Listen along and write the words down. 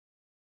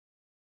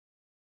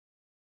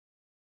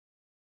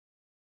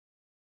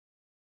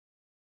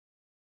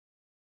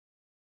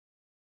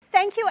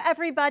thank you,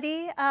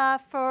 everybody,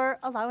 for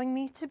allowing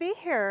me to be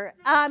here.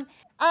 I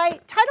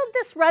titled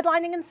this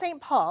Redlining in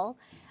St. Paul.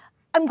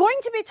 I'm going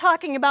to be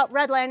talking about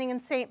redlining in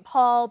St.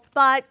 Paul,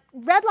 but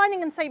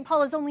redlining in St.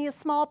 Paul is only a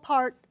small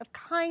part of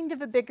kind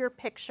of a bigger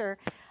picture.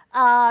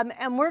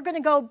 And we're going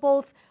to go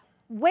both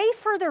way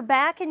further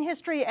back in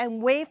history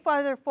and way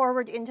farther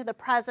forward into the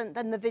present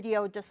than the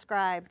video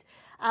described.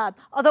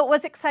 Although it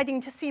was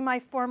exciting to see my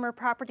former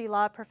property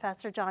law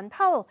professor, John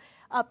Powell,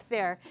 up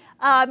there.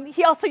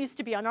 He also used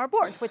to be on our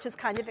board, which is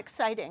kind of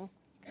exciting.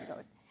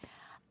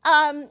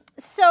 Housing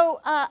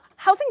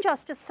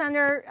Justice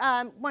Center,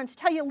 wanted to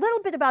tell you a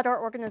little bit about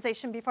our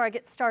organization before I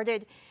get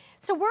started.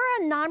 So we're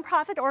a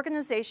nonprofit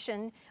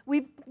organization.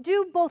 We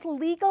do both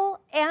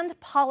legal and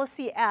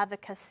policy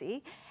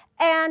advocacy.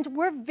 And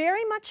we're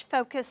very much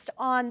focused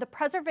on the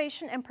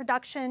preservation and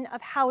production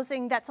of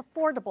housing that's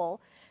affordable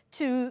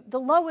to the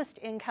lowest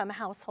income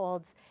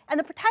households and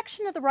the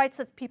protection of the rights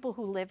of people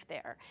who live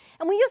there.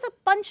 And we use a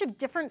bunch of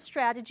different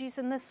strategies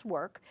in this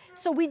work.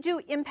 So we do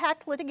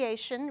impact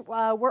litigation.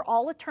 We're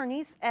all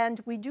attorneys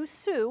and we do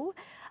sue.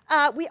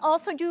 We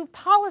also do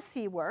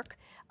policy work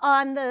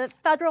on the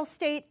federal,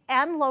 state,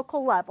 and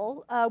local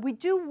level. We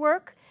do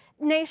work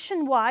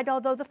nationwide,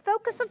 although the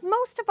focus of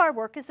most of our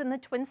work is in the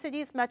Twin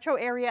Cities metro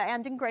area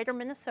and in greater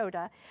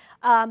Minnesota.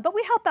 But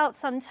we help out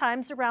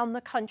sometimes around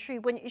the country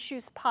when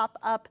issues pop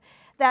up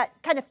that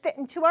kind of fit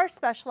into our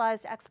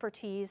specialized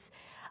expertise.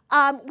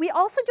 We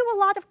also do a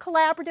lot of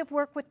collaborative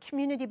work with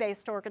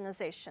community-based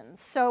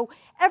organizations. So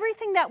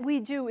everything that we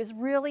do is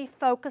really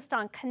focused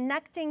on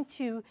connecting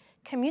to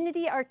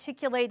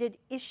community-articulated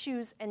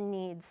issues and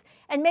needs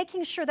and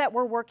making sure that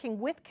we're working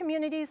with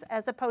communities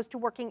as opposed to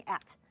working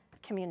at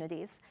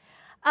communities.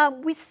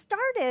 We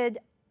started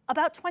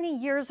about 20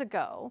 years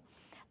ago,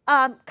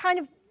 kind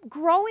of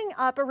growing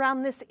up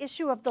around this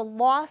issue of the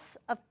loss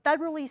of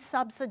federally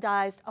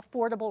subsidized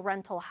affordable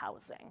rental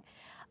housing,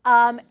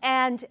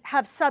 and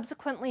have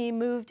subsequently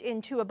moved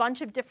into a bunch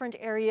of different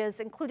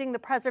areas, including the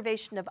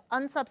preservation of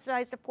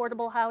unsubsidized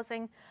affordable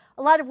housing,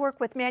 a lot of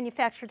work with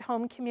manufactured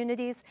home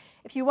communities.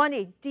 If you want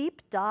a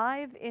deep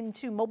dive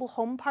into mobile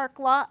home park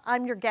law,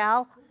 I'm your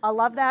gal. I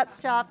love that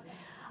stuff.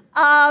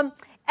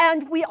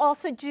 And we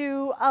also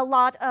do a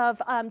lot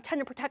of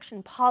tenant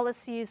protection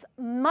policies.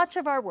 Much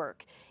of our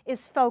work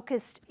is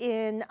focused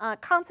in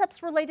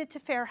concepts related to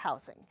fair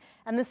housing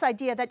and this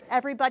idea that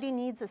everybody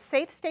needs a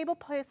safe, stable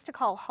place to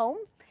call home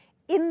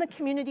in the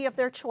community of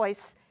their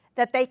choice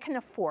that they can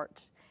afford,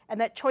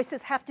 and that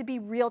choices have to be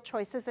real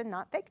choices and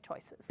not fake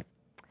choices.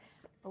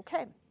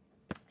 Okay.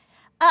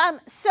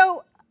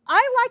 So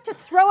I like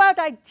to throw out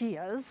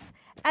ideas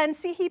and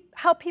see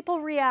how people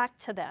react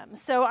to them.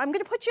 So I'm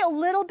going to put you a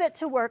little bit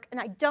to work,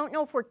 and I don't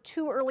know if we're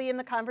too early in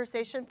the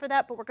conversation for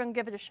that, but we're going to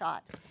give it a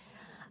shot.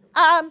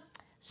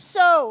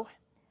 So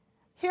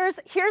here's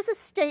a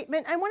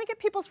statement. I want to get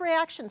people's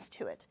reactions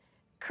to it.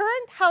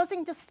 Current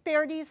housing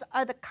disparities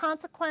are the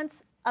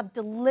consequence of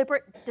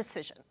deliberate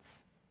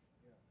decisions.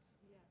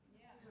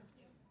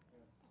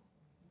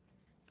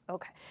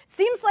 Okay.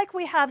 Seems like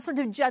we have sort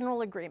of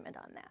general agreement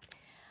on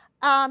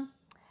that.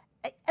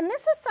 And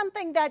this is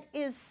something that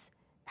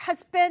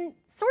has been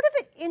sort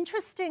of an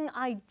interesting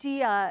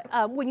idea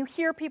when you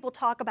hear people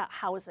talk about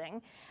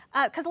housing,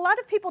 because a lot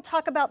of people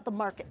talk about the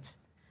market,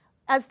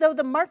 as though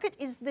the market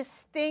is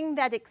this thing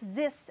that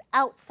exists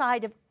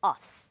outside of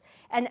us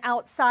and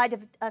outside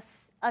of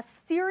a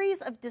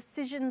series of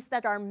decisions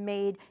that are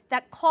made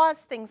that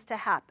cause things to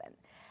happen.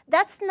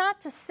 That's not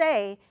to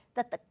say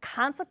that the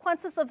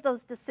consequences of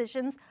those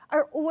decisions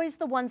are always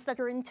the ones that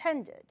are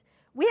intended.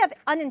 We have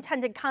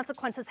unintended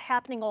consequences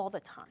happening all the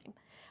time.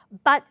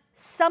 But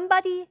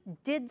somebody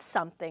did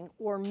something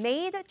or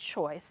made a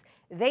choice.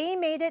 They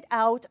made it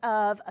out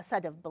of a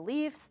set of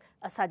beliefs,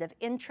 a set of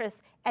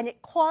interests, and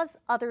it caused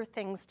other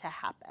things to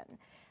happen.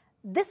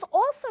 This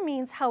also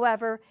means,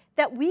 however,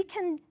 that we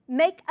can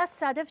make a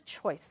set of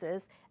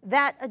choices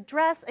that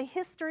address a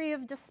history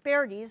of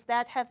disparities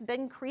that have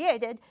been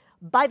created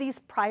by these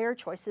prior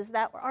choices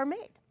that are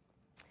made.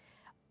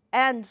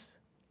 And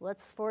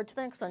let's forward to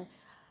the next one.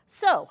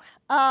 So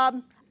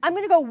I'm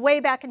going to go way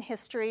back in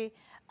history.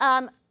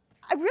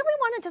 I really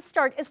wanted to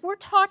start, as we're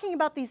talking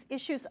about these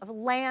issues of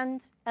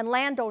land and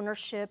land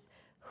ownership,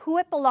 who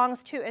it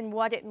belongs to and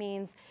what it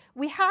means,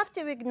 we have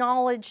to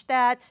acknowledge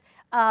that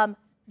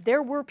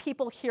there were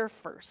people here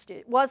first.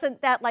 It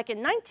wasn't that, like in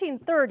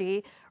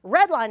 1930,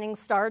 redlining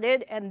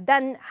started and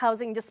then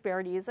housing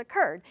disparities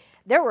occurred.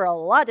 There were a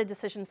lot of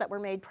decisions that were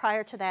made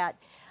prior to that.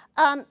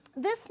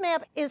 This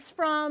map is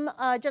from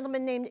a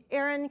gentleman named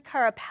Aaron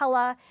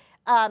Carapella.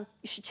 You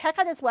should check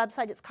out his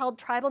website. It's called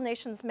Tribal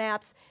Nations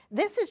Maps.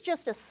 This is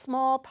just a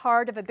small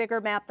part of a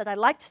bigger map that I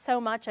liked so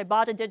much, I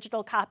bought a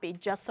digital copy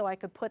just so I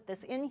could put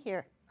this in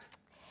here.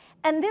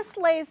 And this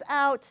lays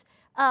out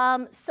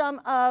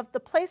some of the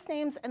place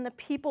names and the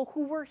people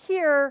who were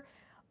here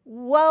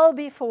well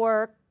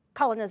before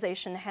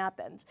colonization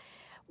happened.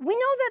 We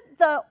know that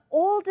the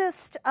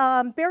oldest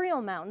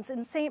burial mounds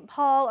in St.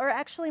 Paul are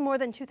actually more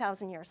than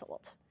 2,000 years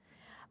old.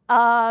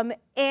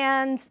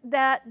 and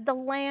that the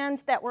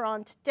land that we're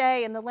on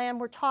today and the land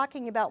we're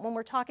talking about, when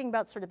we're talking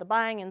about sort of the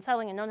buying and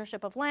selling and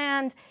ownership of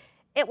land,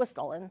 it was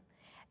stolen.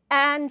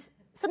 And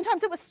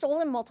sometimes it was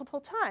stolen multiple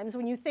times.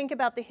 When you think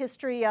about the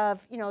history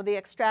of, the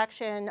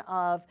extraction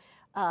of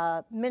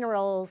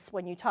minerals,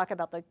 when you talk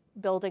about the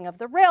building of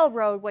the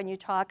railroad, when you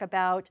talk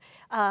about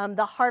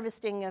the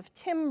harvesting of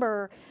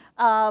timber,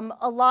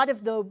 a lot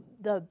of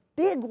the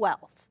big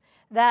wealth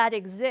that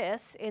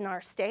exists in our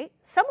state,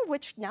 some of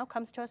which now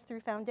comes to us through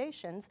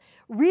foundations,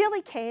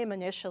 really came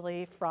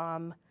initially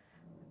from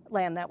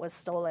land that was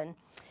stolen.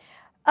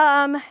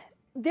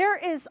 There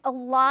is a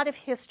lot of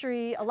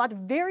history, a lot of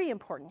very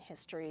important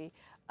history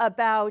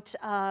about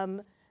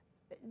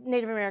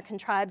Native American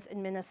tribes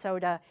in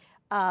Minnesota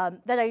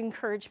that I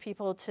encourage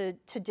people to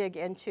dig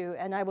into.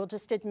 And I will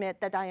just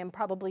admit that I am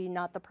probably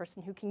not the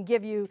person who can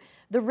give you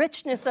the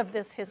richness of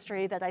this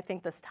history that I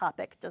think this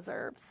topic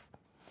deserves.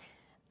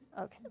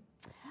 Okay.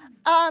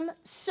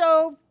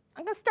 So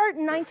I'm going to start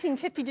in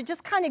 1950 to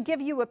just kind of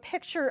give you a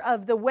picture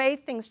of the way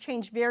things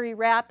changed very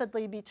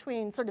rapidly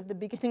between sort of the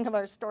beginning of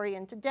our story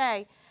and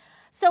today.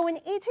 So in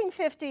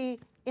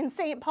 1850, in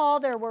St. Paul,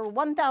 there were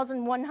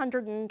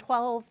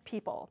 1,112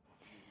 people.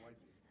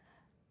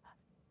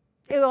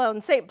 Well,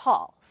 in St.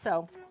 Paul,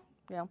 so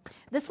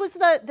this was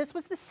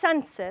the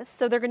census.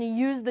 So they're going to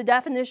use the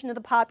definition of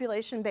the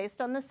population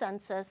based on the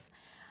census,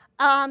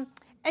 and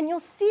you'll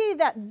see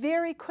that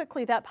very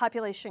quickly that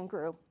population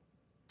grew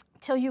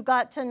till you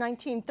got to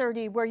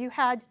 1930, where you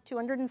had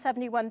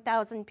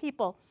 271,000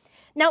 people.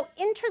 Now,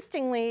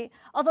 interestingly,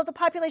 although the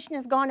population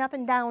has gone up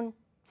and down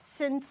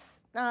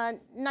since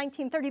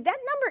 1930, that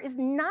number is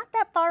not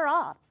that far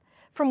off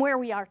from where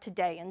we are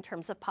today in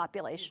terms of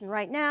population.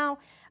 Right now,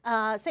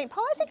 St.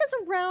 Paul, I think, is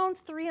around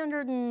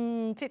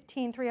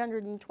 315,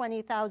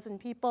 320,000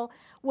 people.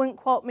 Wouldn't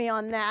quote me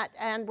on that.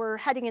 And we're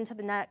heading into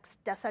the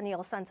next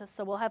decennial census,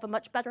 so we'll have a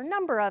much better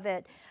number of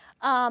it.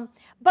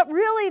 But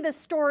really, the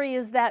story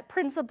is that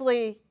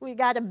principally, we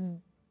got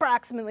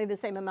approximately the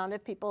same amount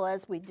of people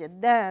as we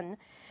did then.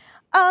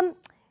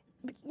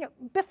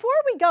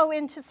 Before we go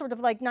into sort of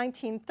like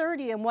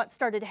 1930 and what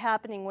started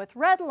happening with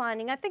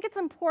redlining, I think it's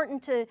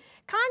important to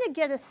kind of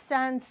get a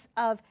sense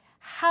of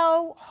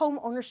how home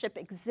ownership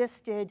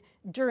existed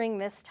during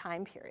this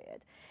time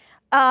period.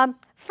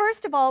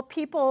 First of all,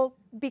 people,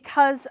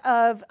 because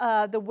of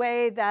the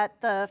way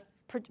that the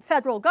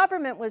federal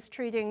government was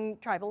treating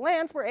tribal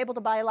lands, were able to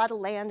buy a lot of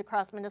land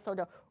across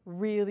Minnesota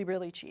really,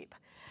 really cheap.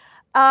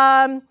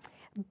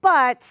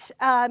 But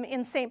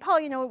in St. Paul,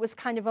 it was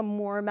kind of a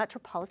more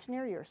metropolitan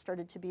area, or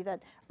started to be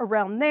that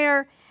around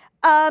there.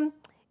 In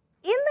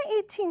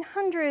the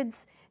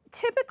 1800s,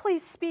 typically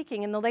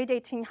speaking, in the late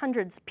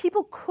 1800s,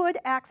 people could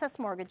access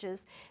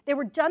mortgages. They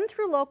were done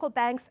through local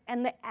banks,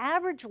 and the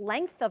average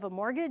length of a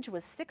mortgage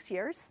was 6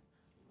 years.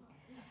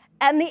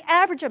 And the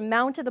average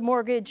amount of the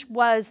mortgage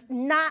was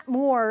not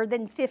more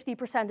than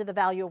 50% of the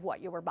value of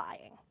what you were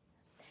buying,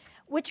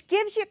 which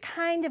gives you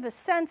kind of a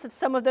sense of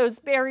some of those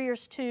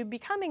barriers to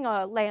becoming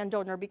a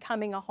landowner,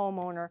 becoming a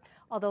homeowner,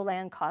 although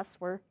land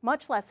costs were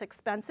much less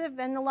expensive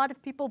and a lot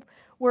of people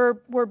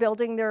were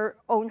building their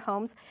own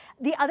homes.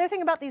 The other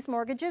thing about these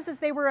mortgages is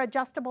they were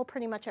adjustable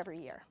pretty much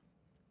every year.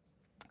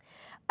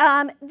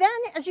 Then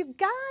as you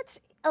got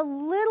a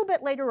little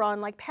bit later on,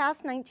 like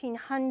past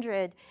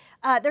 1900,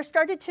 there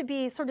started to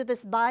be sort of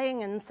this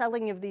buying and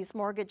selling of these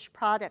mortgage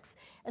products.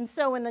 And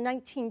so in the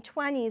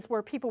 1920s,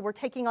 where people were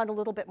taking on a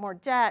little bit more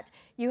debt,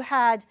 you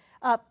had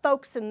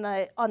folks on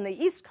the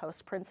East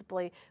Coast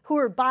principally who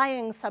were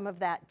buying some of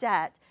that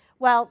debt.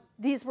 Well,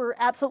 these were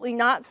absolutely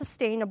not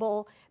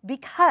sustainable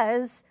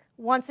because,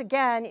 once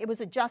again, it was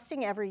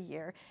adjusting every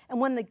year. And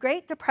when the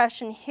Great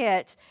Depression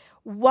hit,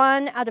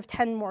 1 out of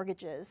 10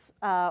 mortgages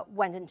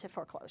went into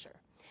foreclosure.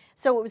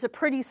 So it was a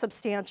pretty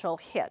substantial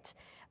hit.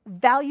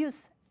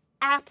 Values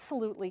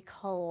absolutely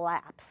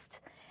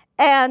collapsed.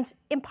 And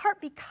in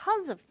part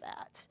because of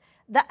that,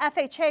 the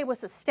FHA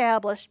was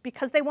established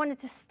because they wanted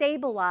to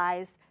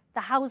stabilize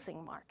the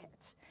housing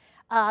market.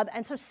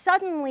 And so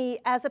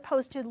suddenly, as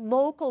opposed to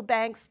local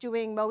banks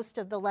doing most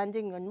of the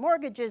lending and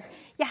mortgages,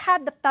 you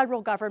had the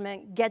federal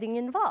government getting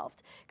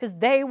involved because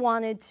they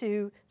wanted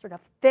to sort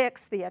of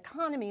fix the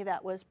economy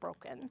that was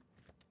broken.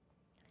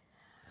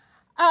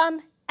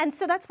 And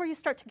so that's where you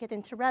start to get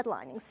into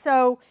redlining.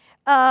 So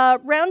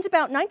around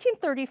about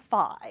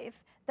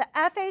 1935, the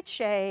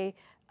FHA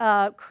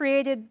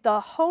created the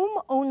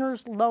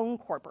Homeowners Loan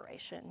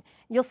Corporation.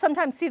 You'll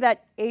sometimes see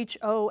that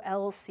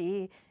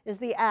HOLC is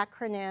the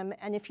acronym.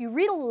 And if you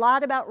read a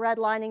lot about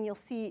redlining, you'll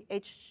see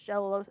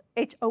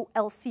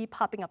HOLC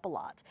popping up a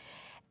lot.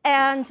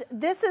 And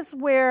this is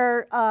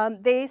where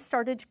they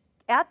started,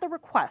 at the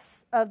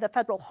request of the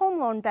Federal Home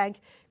Loan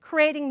Bank,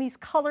 creating these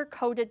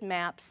color-coded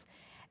maps.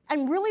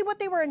 And really what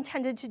they were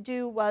intended to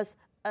do was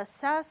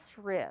assess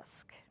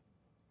risk.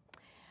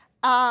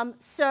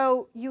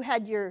 So you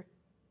had your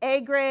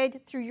A grade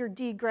through your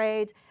D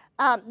grade.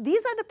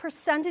 These are the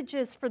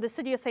percentages for the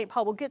city of St.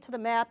 Paul. We'll get to the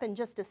map in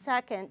just a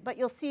second, but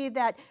you'll see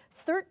that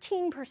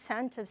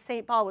 13% of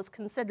St. Paul was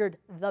considered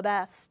the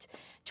best,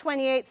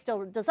 28%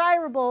 still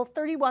desirable,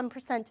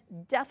 31%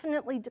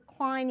 definitely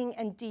declining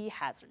and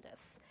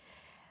D-hazardous.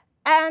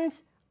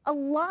 And a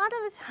lot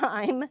of the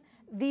time,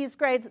 these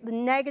grades, the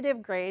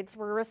negative grades,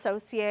 were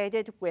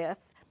associated with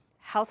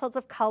households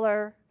of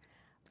color,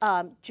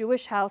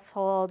 Jewish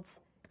households,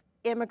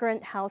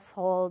 immigrant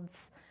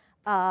households,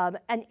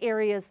 and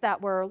areas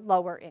that were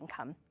lower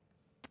income.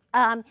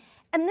 And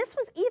this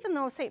was even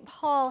though St.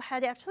 Paul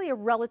had actually a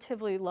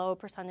relatively low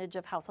percentage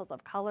of households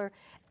of color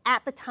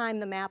at the time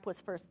the map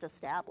was first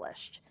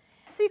established.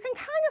 So you can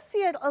kind of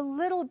see it a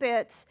little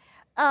bit.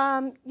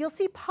 You'll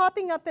see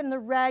popping up in the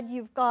red,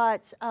 you've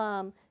got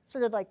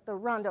sort of like the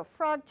Rondo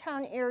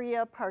Frogtown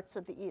area, parts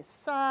of the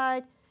East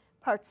Side,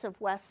 parts of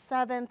West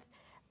 7th.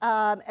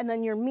 And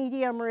then your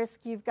medium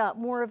risk, you've got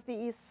more of the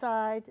East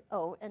Side.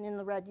 Oh, and in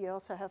the red, you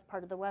also have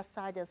part of the West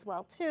Side as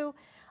well, too.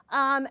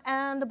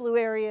 And the blue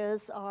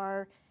areas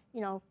are, you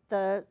know,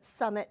 the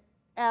Summit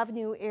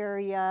Avenue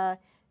area,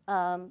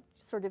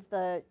 sort of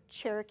the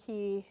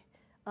Cherokee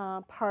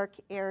Park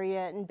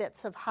area and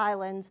bits of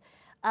Highlands.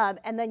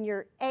 And then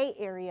your A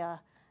area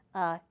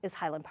is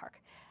Highland Park.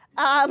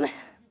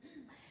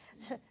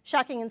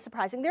 Shocking and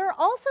surprising. There are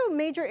also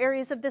major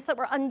areas of this that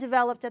were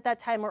undeveloped at that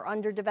time or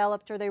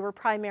underdeveloped, or they were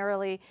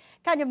primarily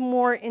kind of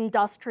more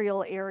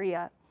industrial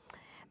area.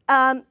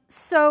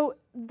 So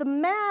the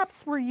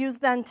maps were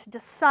used then to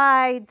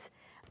decide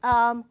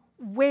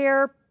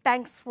where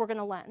banks were going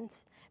to lend,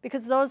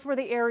 because those were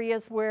the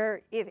areas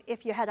where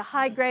if you had a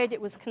high grade,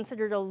 it was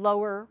considered a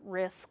lower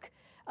risk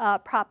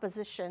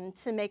proposition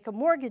to make a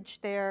mortgage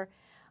there,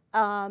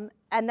 and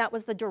that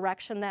was the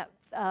direction that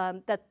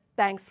that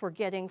banks were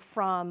getting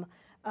from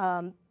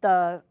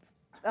the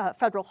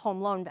Federal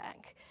Home Loan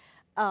Bank,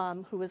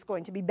 who was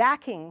going to be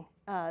backing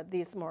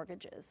these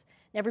mortgages.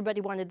 And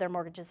everybody wanted their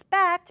mortgages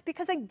backed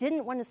because they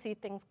didn't want to see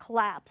things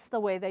collapse the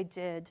way they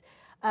did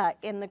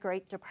in the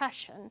Great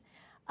Depression.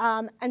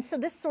 And so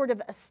this sort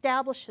of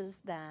establishes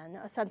then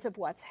a sense of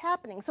what's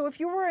happening. So if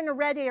you were in a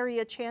red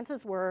area,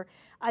 chances were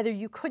either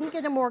you couldn't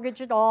get a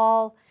mortgage at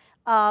all,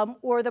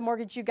 or the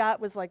mortgage you got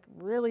was like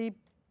really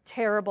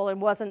terrible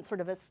and wasn't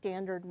sort of a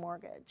standard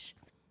mortgage.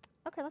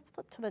 Okay, let's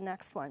flip to the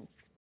next one.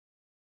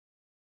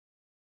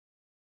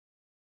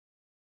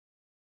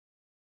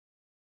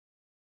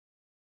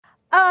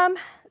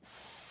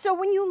 So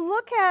when you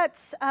look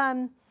at,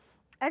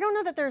 I don't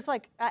know that there's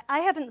like, I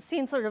haven't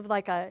seen sort of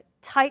like a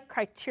tight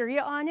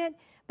criteria on it,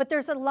 but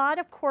there's a lot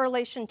of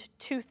correlation to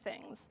two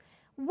things.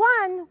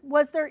 One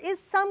was there is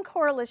some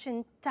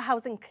correlation to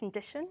housing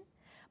condition,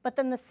 but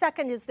then the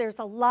second is there's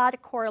a lot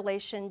of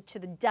correlation to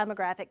the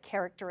demographic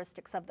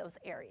characteristics of those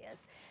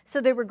areas. So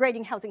they were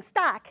grading housing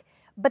stock,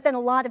 but then a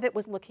lot of it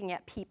was looking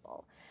at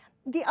people.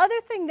 The other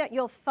thing that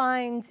you'll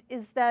find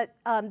is that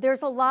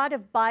there's a lot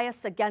of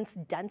bias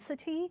against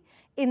density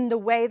in the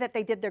way that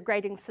they did their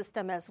grading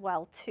system as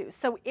well, too.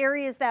 So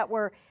areas that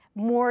were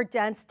more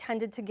dense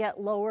tended to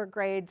get lower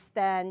grades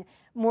than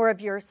more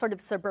of your sort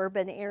of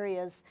suburban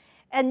areas.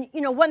 And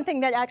you know, one thing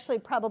that actually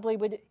probably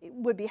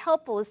would be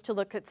helpful is to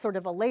look at sort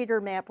of a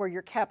later map where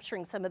you're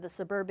capturing some of the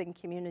suburban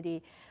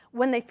community.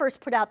 When they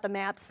first put out the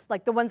maps,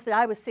 like the ones that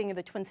I was seeing in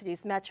the Twin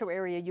Cities metro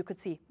area, you could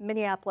see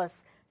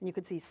Minneapolis and you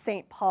could see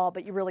St. Paul,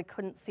 but you really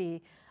couldn't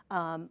see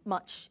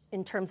much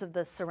in terms of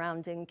the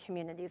surrounding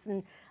communities.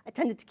 And I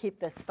tended to keep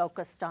this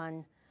focused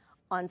on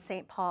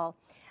St. Paul.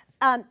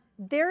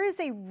 There is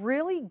a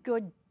really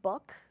good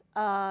book.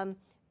 I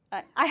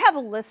have a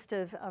list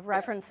of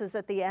references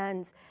at the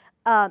end.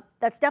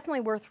 That's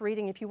definitely worth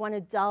reading if you want to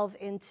delve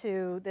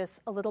into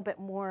this a little bit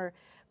more,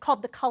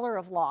 called The Color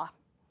of Law,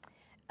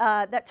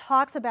 that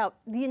talks about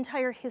the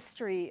entire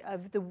history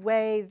of the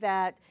way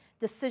that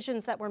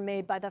decisions that were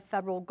made by the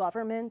federal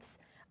government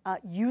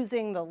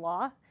using the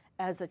law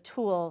as a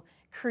tool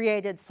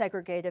created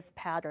segregative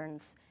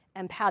patterns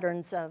and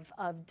patterns of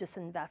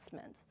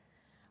disinvestment.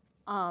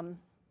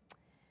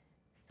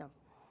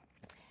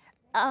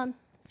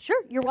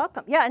 Sure, you're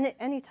welcome. Yeah, and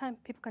anytime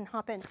people can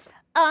hop in.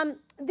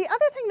 The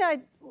other thing that I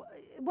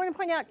want to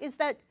point out is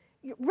that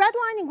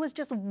redlining was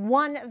just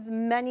one of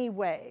many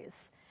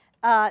ways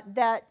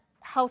that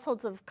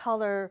households of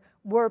color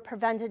were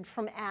prevented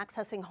from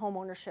accessing home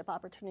ownership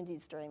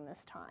opportunities during this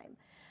time.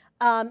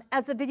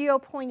 As the video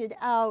pointed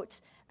out,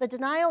 the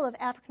denial of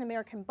African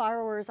American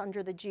borrowers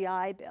under the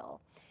GI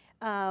Bill,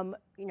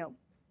 you know,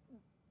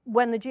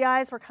 when the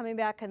GIs were coming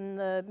back in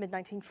the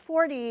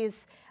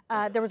mid-1940s,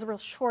 there was a real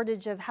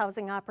shortage of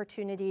housing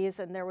opportunities,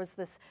 and there was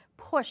this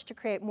push to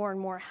create more and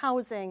more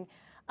housing.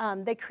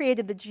 They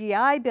created the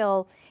GI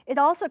Bill. It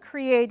also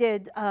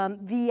created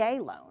VA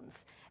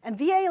loans. And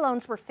VA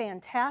loans were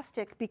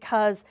fantastic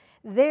because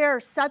there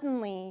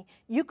suddenly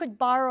you could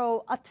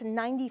borrow up to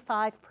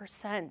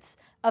 95%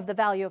 of the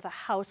value of a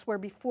house, where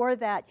before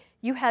that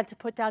you had to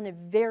put down a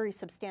very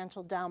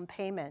substantial down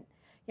payment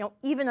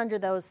even under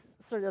those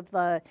sort of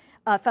the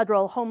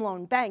Federal Home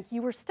Loan Bank,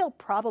 you were still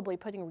probably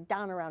putting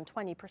down around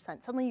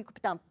 20%. Suddenly you could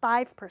put down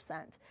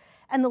 5%.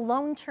 And the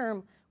loan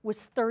term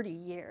was 30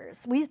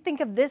 years. We think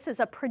of this as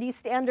a pretty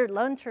standard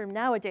loan term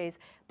nowadays,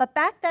 but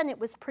back then it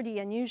was pretty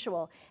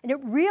unusual. And it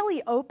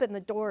really opened the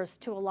doors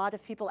to a lot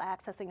of people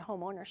accessing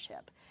home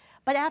ownership.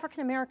 But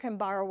African American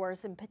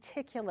borrowers in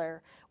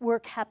particular were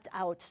kept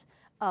out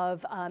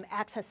of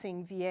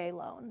accessing VA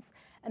loans.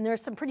 And there are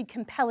some pretty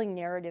compelling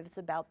narratives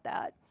about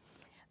that.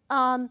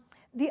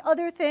 The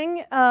other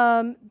thing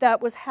that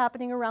was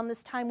happening around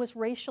this time was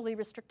racially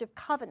restrictive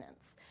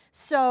covenants.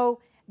 So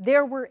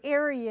there were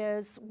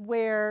areas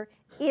where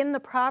in the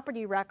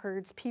property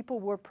records, people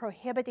were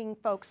prohibiting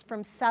folks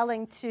from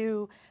selling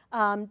to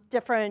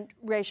different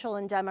racial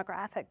and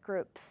demographic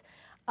groups.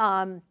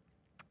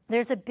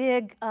 There's a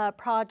big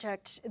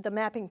project, the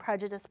Mapping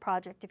Prejudice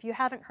Project. If you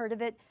haven't heard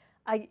of it,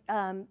 I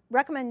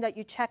recommend that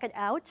you check it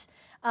out.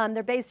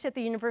 They're based at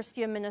the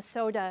University of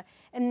Minnesota,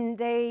 and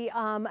they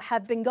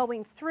have been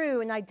going through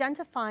and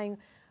identifying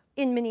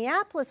in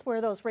Minneapolis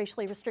where those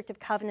racially restrictive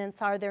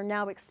covenants are. They're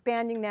now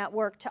expanding that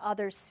work to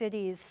other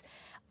cities.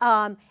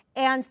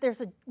 And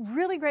there's a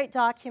really great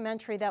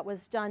documentary that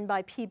was done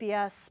by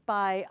PBS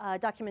by a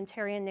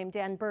documentarian named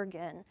Dan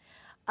Bergen,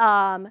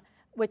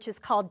 which is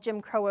called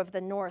Jim Crow of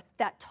the North,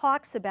 that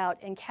talks about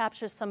and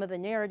captures some of the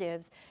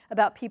narratives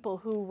about people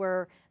who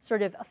were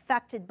sort of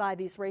affected by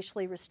these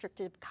racially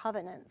restrictive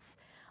covenants.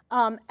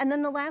 And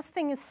then the last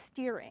thing is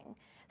steering.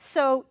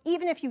 So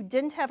even if you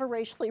didn't have a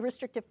racially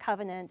restrictive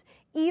covenant,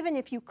 even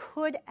if you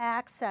could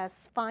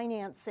access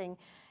financing,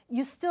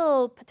 you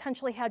still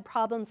potentially had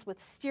problems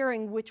with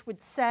steering, which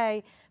would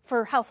say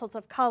for households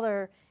of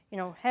color,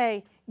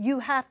 hey, you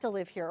have to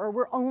live here, or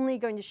we're only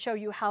going to show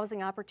you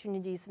housing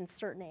opportunities in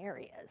certain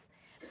areas.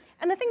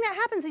 And the thing that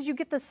happens is you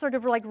get this sort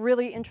of like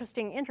really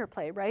interesting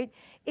interplay, right?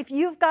 If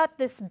you've got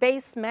this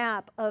base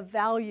map of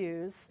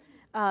values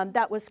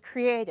that was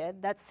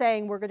created that's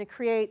saying we're going to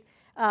create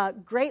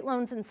great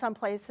loans in some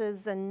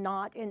places and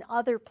not in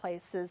other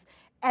places,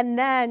 and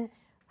then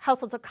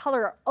households of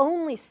color are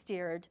only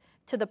steered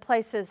to the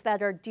places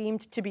that are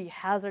deemed to be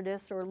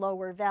hazardous or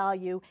lower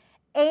value,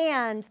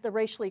 and the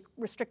racially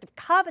restrictive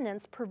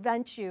covenants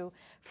prevent you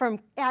from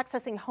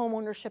accessing home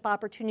ownership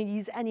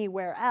opportunities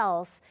anywhere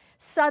else,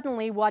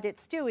 suddenly what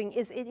it's doing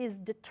is it is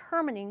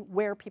determining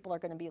where people are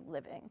going to be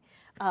living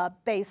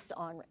based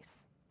on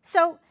race.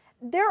 So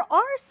there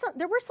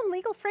were some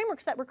legal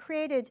frameworks that were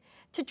created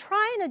to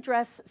try and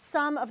address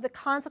some of the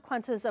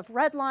consequences of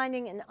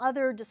redlining and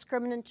other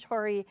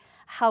discriminatory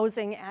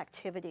housing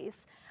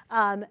activities.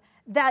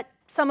 That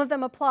some of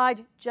them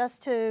applied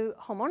just to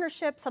home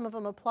ownership, some of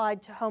them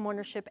applied to home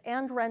ownership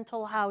and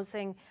rental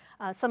housing,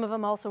 some of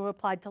them also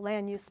applied to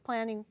land use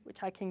planning,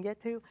 which I can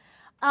get to.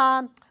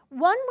 One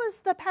was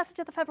the passage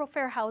of the Federal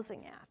Fair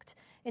Housing Act.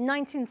 In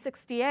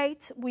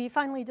 1968, we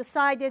finally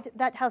decided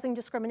that housing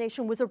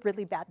discrimination was a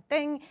really bad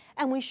thing,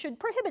 and we should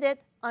prohibit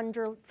it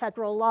under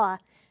federal law.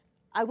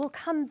 I will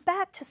come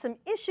back to some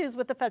issues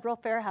with the Federal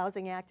Fair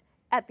Housing Act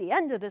at the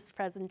end of this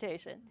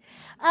presentation.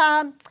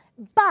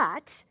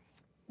 But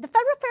the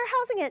Federal Fair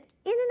Housing Act,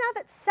 in and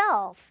of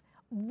itself,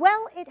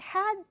 well, it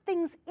had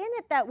things in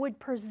it that would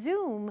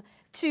presume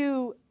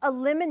to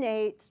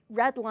eliminate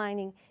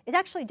redlining. It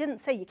actually didn't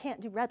say you can't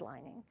do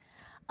redlining.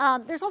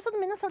 There's also the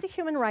Minnesota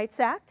Human Rights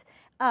Act.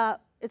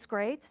 It's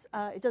great.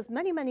 It does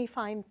many, many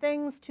fine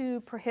things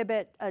to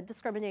prohibit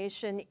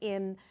discrimination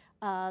in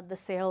the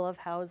sale of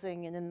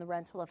housing and in the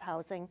rental of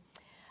housing.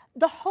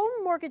 The Home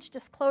Mortgage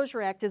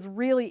Disclosure Act is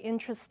really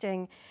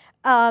interesting.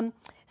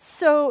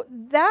 So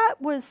that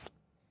was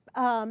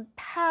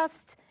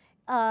passed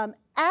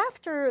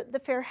after the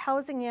Fair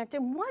Housing Act,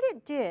 and what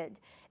it did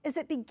is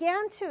it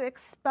began to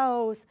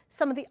expose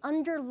some of the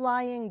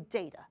underlying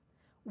data,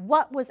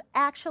 what was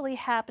actually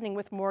happening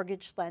with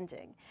mortgage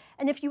lending.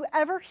 And if you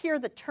ever hear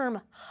the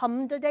term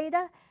HMDA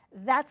data,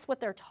 that's what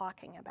they're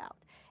talking about.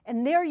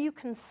 And there you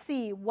can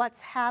see what's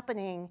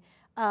happening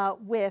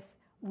with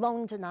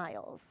loan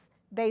denials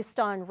based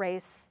on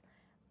race,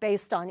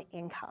 based on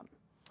income.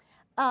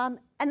 And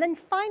then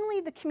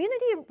finally, the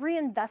Community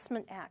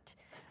Reinvestment Act,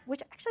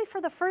 which actually for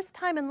the first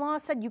time in law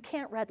said you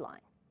can't redline.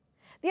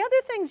 The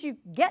other things you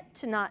get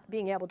to not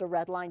being able to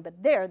redline,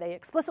 but there they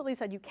explicitly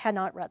said you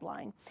cannot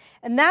redline.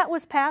 And that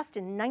was passed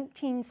in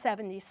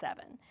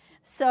 1977.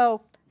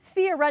 So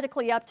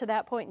theoretically up to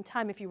that point in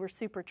time, if you were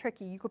super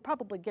tricky, you could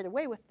probably get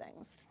away with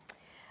things.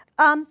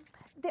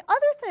 The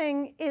other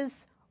thing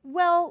is,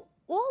 well,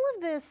 all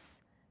of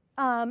this,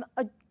 and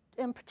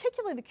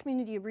particularly the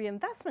Community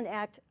Reinvestment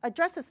Act,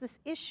 addresses this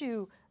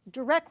issue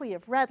directly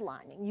of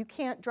redlining. You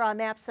can't draw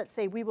maps that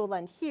say we will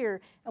lend here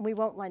and we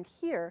won't lend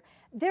here.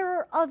 There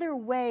are other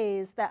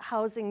ways that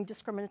housing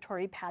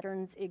discriminatory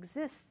patterns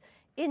exist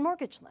in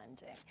mortgage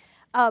lending.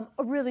 A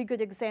really good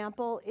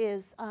example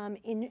is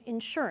in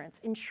insurance.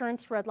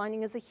 Insurance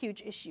redlining is a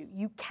huge issue.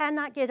 You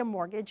cannot get a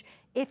mortgage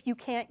if you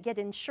can't get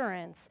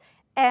insurance.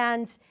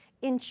 And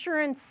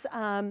insurance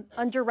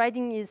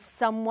underwriting is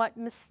somewhat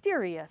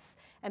mysterious,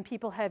 and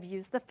people have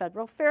used the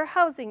Federal Fair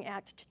Housing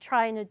Act to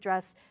try and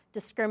address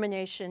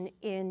discrimination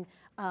in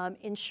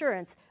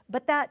insurance,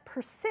 but that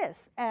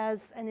persists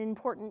as an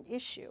important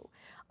issue.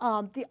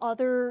 The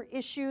other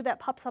issue that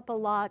pops up a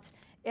lot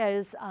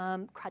is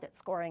credit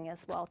scoring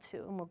as well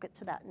too, and we'll get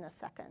to that in a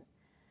second.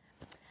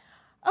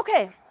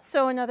 Okay,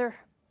 so another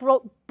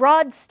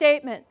broad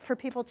statement for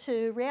people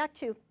to react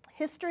to.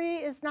 History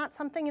is not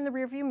something in the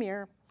rearview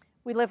mirror.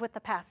 We live with the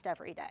past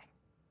every day.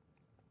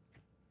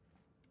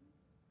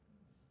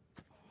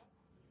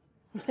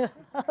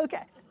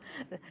 Okay,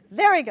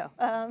 there we go.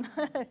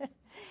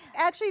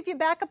 Actually, if you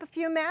back up a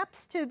few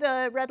maps to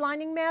the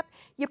redlining map,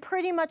 you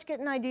pretty much get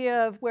an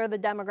idea of where the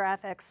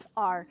demographics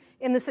are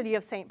in the city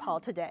of St. Paul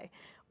today,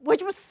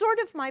 which was sort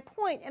of my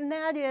point, and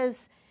that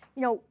is,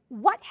 you know,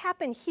 what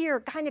happened here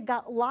kind of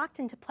got locked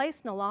into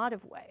place in a lot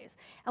of ways.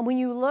 And when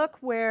you look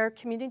where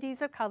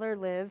communities of color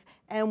live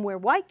and where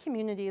white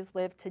communities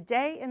live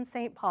today in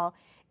St. Paul,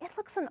 it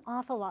looks an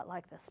awful lot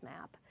like this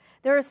map.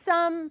 There are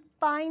some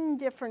fine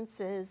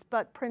differences,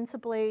 but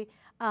principally,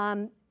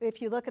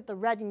 if you look at the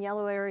red and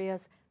yellow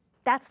areas,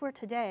 that's where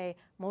today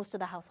most of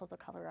the households of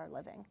color are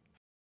living.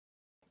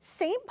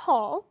 St.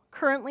 Paul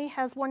currently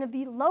has one of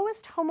the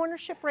lowest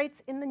homeownership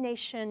rates in the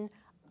nation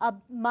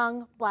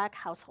among black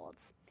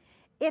households.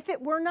 If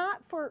it were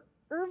not for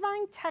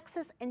Irvine,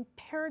 Texas, and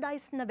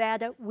Paradise,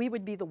 Nevada, we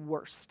would be the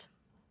worst.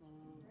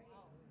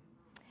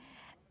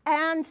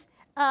 And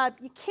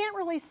you can't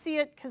really see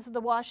it because of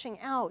the washing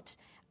out.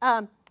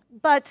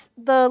 But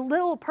the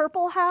little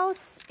purple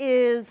house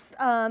is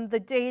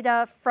the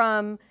data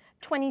from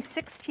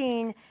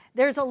 2016.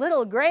 There's a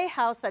little gray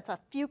house that's a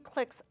few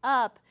clicks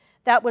up.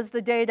 That was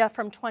the data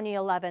from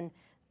 2011.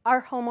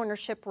 Our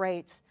homeownership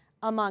rate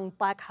among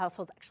black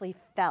households actually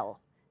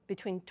fell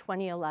between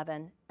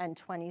 2011 and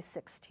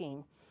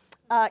 2016.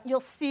 You'll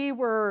see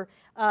we're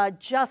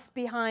just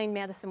behind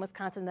Madison,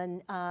 Wisconsin,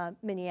 then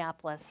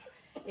Minneapolis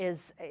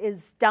is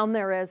down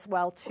there as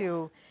well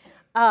too.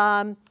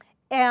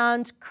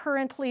 And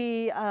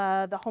currently,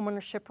 the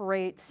homeownership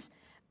rate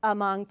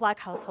among black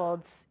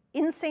households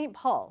in St.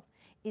 Paul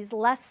is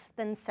less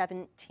than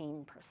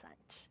 17%.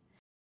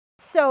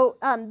 So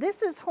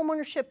this is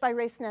homeownership by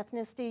race and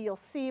ethnicity. You'll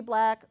see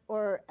black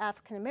or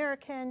African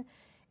American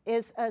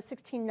is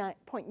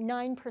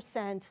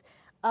 16.9%.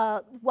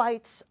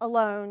 White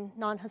alone,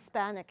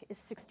 non-Hispanic, is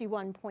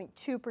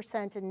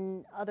 61.2%,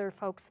 and other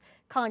folks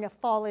kind of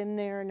fall in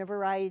there in a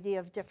variety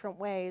of different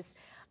ways.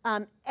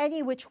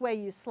 Any which way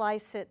you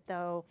slice it,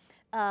 though,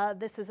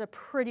 this is a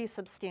pretty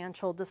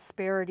substantial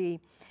disparity.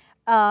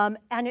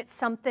 And it's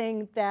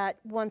something that,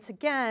 once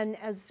again,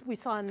 as we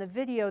saw in the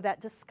video,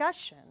 that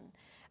discussion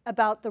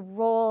about the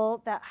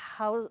role that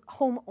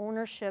home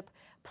ownership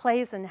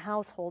plays in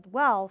household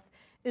wealth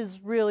is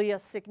really a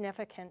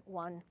significant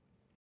one.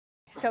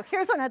 So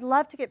here's what I'd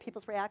love to get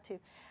people's react to.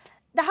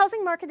 The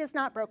housing market is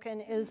not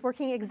broken. It is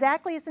working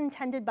exactly as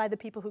intended by the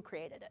people who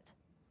created it.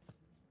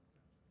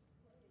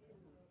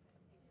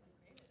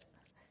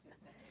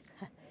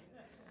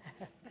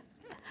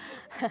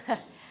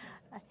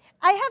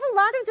 I have a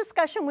lot of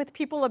discussion with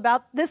people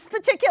about this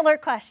particular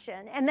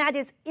question, and that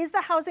is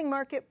the housing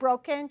market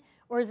broken,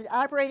 or is it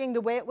operating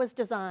the way it was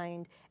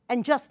designed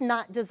and just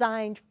not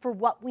designed for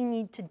what we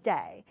need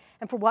today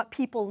and for what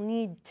people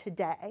need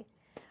today?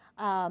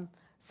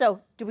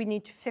 So do we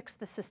need to fix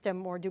the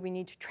system, or do we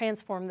need to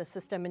transform the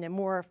system in a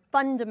more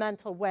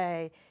fundamental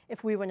way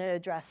if we want to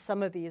address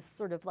some of these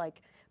sort of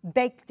like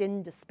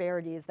baked-in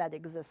disparities that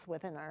exist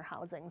within our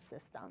housing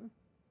system?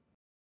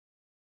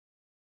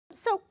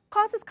 So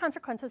causes,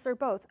 consequences, or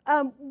both.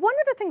 One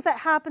of the things that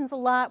happens a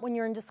lot when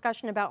you're in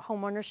discussion about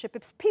home ownership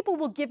is people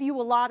will give you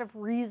a lot of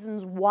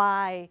reasons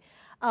why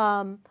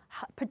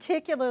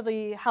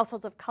particularly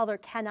households of color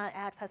cannot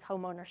access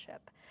home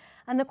ownership.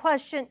 And the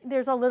question,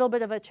 there's a little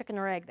bit of a chicken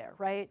or egg there,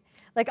 right?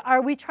 Like,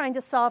 are we trying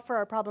to solve for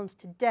our problems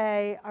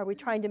today? Are we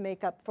trying to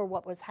make up for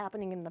what was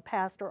happening in the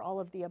past, or all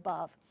of the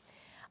above?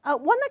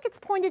 One that gets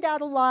pointed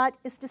out a lot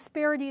is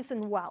disparities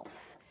in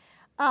wealth.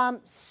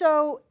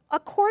 So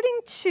according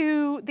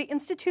to the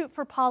Institute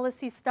for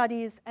Policy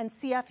Studies and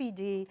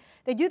CFED,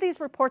 they do these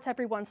reports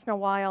every once in a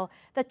while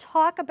that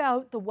talk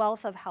about the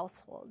wealth of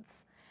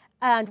households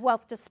and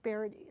wealth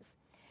disparities.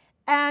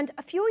 And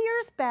a few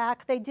years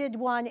back, they did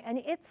one, and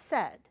it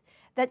said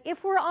that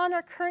if we're on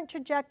our current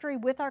trajectory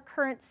with our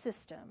current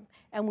system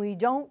and we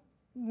don't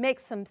make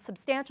some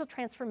substantial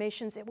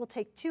transformations, it will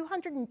take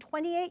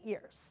 228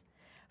 years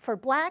for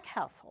black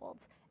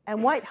households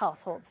and white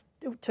households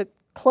to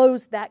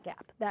close that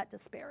gap, that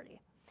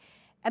disparity.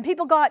 And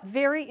people got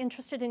very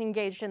interested and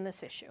engaged in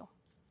this issue.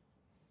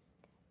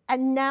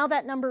 And now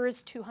that number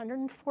is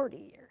 240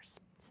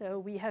 years. So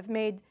we have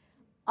made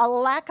a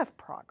lack of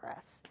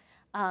progress.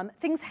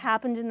 Things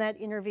happened in that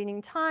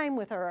intervening time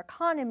with our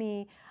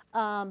economy,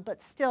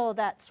 but still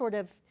that sort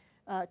of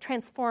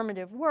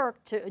transformative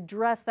work to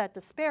address that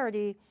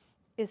disparity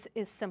is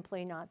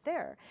simply not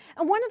there.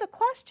 And one of the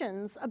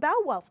questions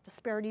about wealth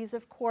disparities,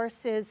 of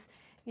course, is,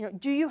 You know,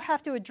 do you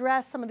have to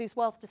address some of these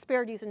wealth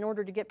disparities in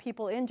order to get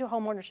people into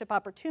homeownership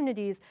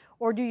opportunities,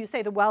 or do you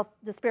say the wealth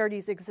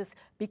disparities exist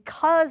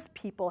because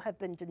people have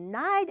been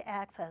denied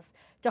access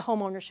to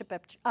homeownership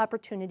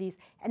opportunities,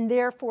 and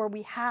therefore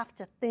we have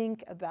to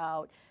think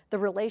about the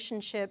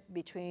relationship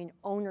between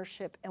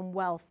ownership and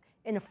wealth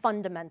in a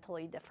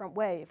fundamentally different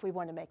way if we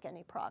want to make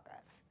any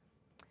progress?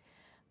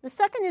 The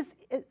second is,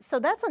 so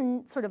that's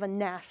sort of a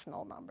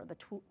national number, the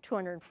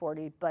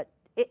 240, but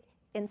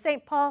in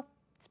St. Paul,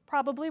 it's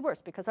probably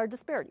worse because our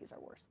disparities are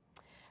worse.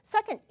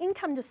 Second,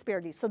 income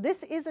disparities. So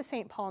this is a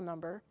St. Paul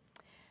number.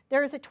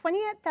 There is a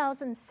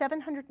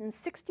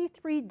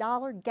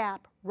 $28,763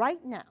 gap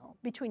right now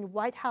between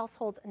white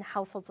households and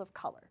households of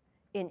color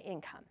in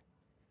income.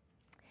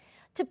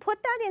 To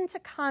put that into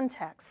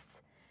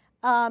context,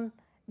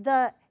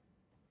 the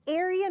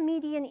area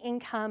median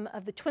income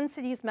of the Twin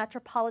Cities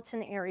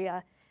metropolitan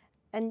area,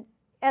 and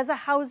as a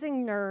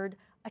housing nerd,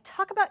 I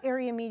talk about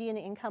area median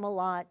income a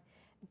lot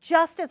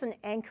just as an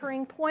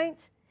anchoring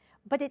point,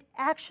 but it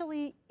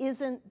actually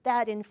isn't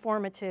that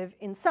informative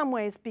in some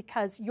ways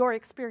because your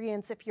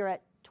experience if you're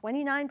at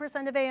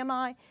 29% of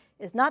AMI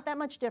is not that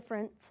much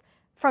different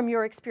from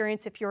your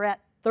experience if you're at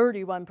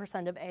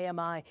 31% of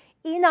AMI.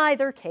 In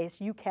either case,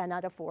 you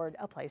cannot afford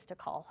a place to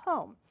call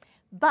home.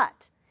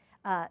 But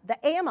the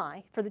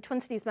AMI for the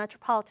Twin Cities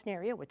metropolitan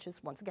area, which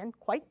is once again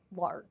quite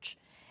large,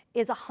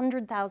 is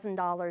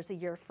 $100,000 a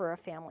year for a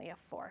family of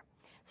 4.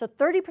 So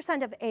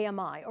 30% of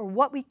AMI, or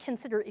what we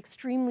consider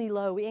extremely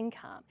low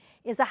income,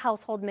 is a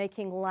household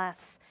making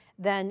less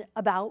than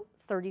about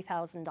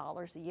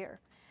 $30,000 a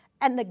year.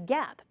 And the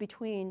gap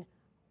between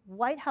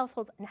white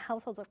households and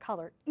households of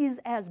color is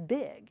as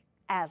big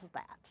as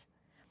that.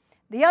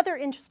 The other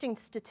interesting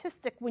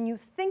statistic, when you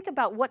think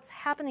about what's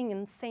happening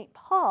in St.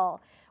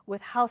 Paul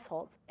with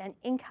households and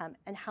income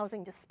and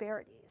housing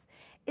disparities,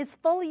 is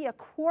fully a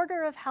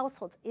quarter of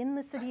households in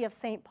the city of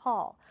St.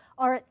 Paul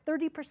are at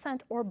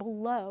 30% or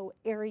below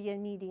area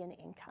median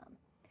income.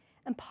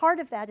 And part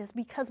of that is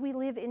because we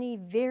live in a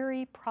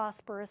very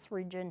prosperous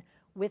region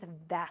with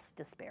vast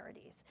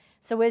disparities.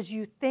 So as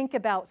you think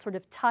about sort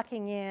of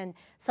tucking in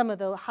some of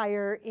the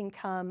higher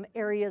income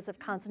areas of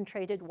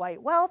concentrated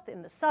white wealth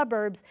in the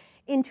suburbs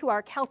into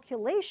our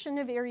calculation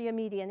of area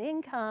median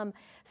income,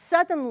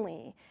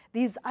 suddenly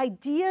these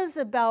ideas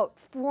about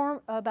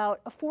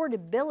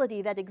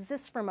affordability that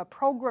exists from a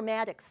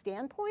programmatic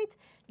standpoint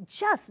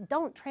just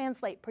don't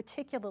translate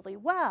particularly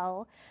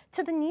well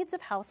to the needs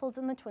of households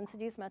in the Twin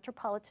Cities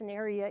metropolitan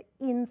area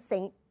in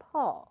St.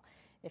 Paul.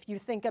 If you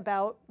think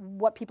about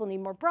what people need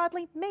more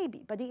broadly,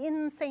 maybe, but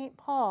in St.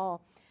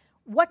 Paul,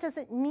 what does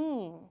it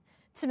mean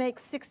to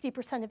make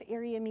 60% of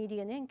area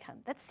median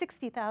income? That's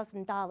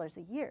 $60,000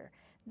 a year.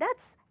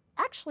 That's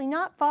actually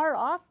not far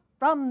off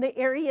from the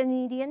area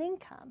median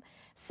income.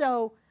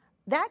 So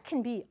that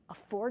can be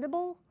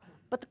affordable,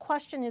 but the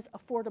question is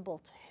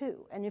affordable to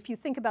who? And if you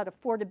think about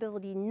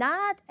affordability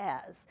not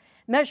as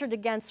measured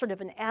against sort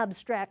of an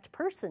abstract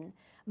person,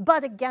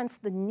 but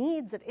against the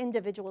needs of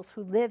individuals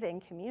who live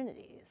in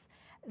communities,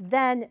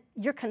 then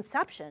your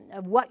conception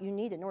of what you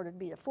need in order to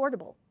be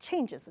affordable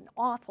changes an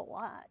awful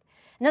lot.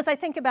 And as I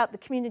think about the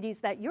communities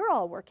that you're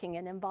all working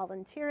in and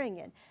volunteering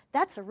in,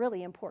 that's a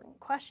really important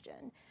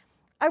question.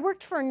 I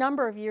worked for a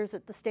number of years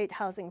at the State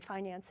Housing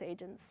Finance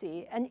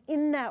Agency, and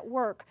in that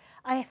work,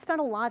 I spent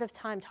a lot of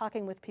time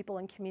talking with people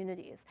in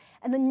communities.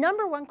 And the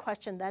number one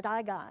question that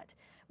I got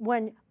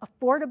when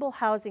affordable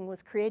housing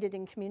was created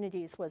in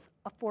communities was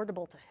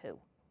affordable to who?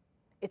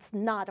 It's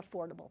not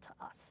affordable to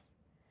us.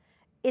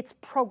 It's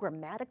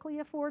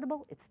programmatically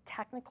affordable, it's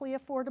technically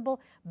affordable,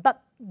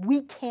 but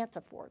we can't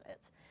afford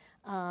it.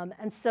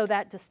 And so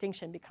that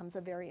distinction becomes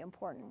a very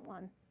important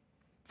one.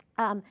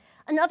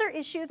 Another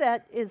issue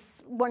that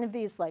is one of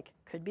these, like,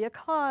 could be a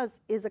cause,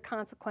 is a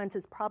consequence,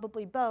 is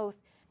probably both,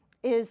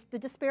 is the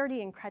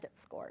disparity in credit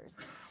scores.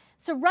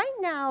 So right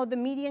now, the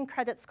median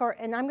credit score,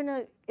 and I'm going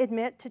to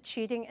admit to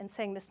cheating and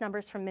saying this number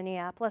is from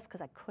Minneapolis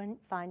because I couldn't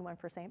find one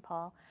for St.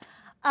 Paul,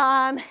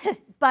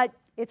 but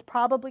it's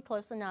probably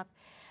close enough.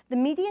 The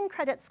median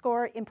credit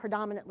score in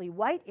predominantly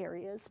white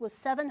areas was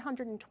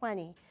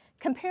 720,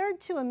 compared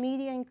to a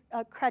median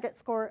credit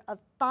score of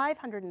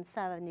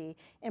 570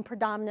 in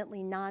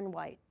predominantly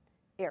non-white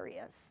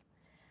areas.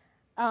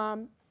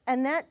 And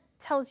that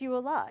tells you a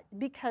lot,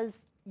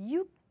 because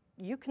you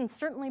can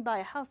certainly buy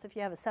a house if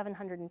you have a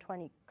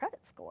 720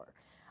 credit score.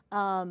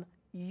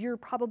 You're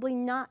probably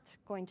not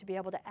going to be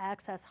able to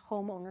access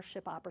home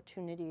ownership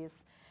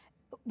opportunities,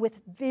 with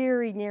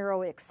very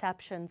narrow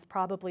exceptions,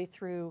 probably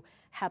through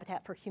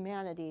Habitat for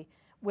Humanity,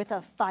 with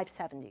a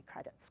 570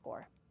 credit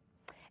score.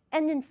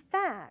 And in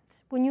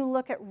fact, when you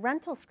look at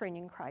rental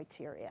screening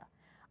criteria,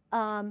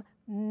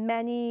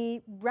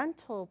 many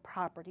rental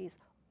properties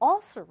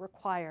also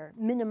require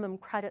minimum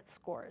credit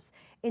scores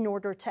in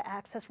order to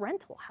access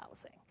rental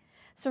housing.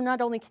 So not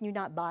only can you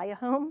not buy a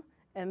home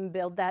and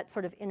build that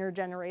sort of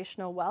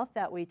intergenerational wealth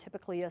that we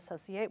typically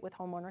associate with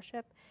home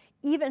ownership,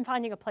 even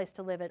finding a place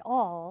to live at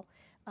all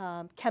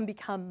can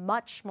become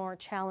much more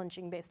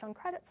challenging based on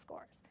credit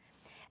scores.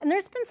 And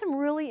there's been some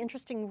really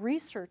interesting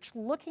research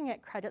looking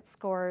at credit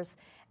scores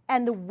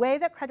and the way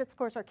that credit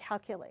scores are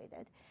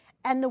calculated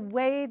and the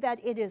way that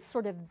it is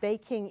sort of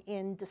baking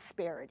in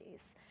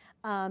disparities.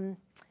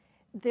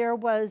 There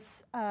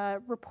was a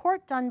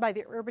report done by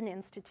the Urban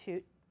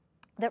Institute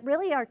that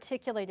really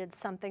articulated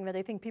something that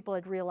I think people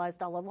had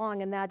realized all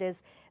along, and that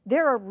is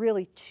there are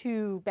really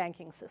two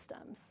banking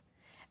systems.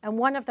 And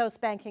one of those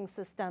banking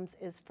systems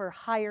is for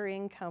higher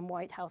income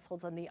white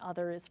households and the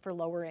other is for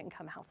lower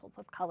income households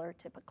of color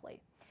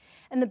typically.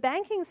 And the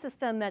banking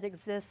system that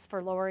exists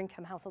for lower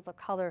income households of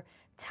color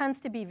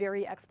tends to be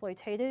very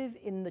exploitative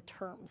in the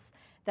terms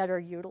that are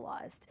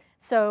utilized.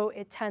 So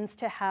it tends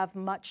to have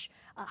much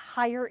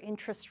higher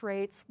interest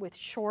rates with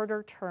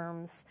shorter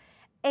terms,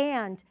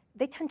 and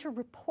they tend to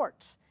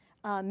report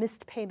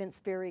missed payments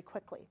very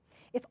quickly.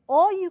 If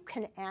all you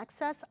can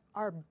access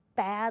are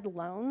bad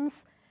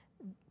loans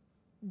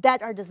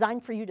that are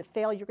designed for you to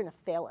fail, you're going to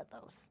fail at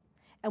those.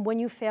 And when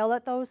you fail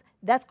at those,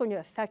 that's going to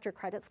affect your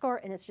credit score,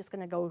 and it's just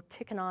going to go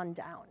ticking on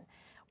down.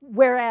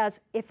 Whereas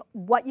if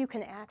what you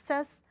can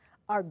access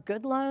are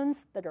good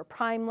loans that are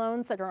prime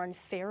loans that are on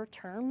fair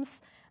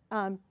terms,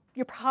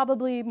 you're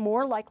probably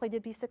more likely to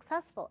be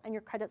successful, and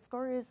your credit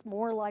score is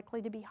more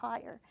likely to be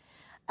higher.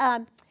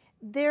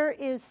 There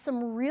is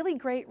some really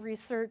great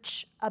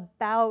research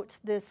about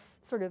this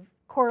sort of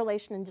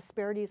correlation and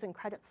disparities in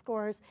credit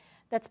scores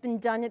that's been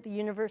done at the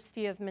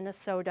University of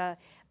Minnesota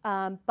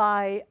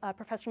by a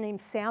professor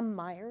named Sam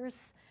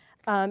Myers.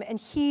 And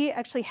he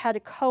actually had a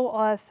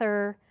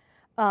co-author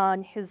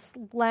on his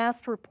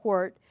last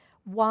report,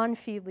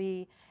 Wan-Fei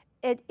Li.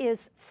 It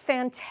is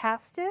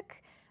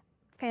fantastic,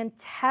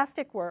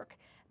 fantastic work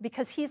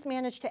because he's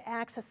managed to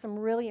access some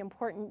really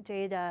important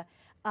data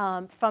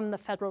from the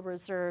Federal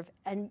Reserve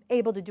and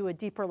able to do a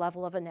deeper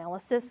level of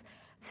analysis.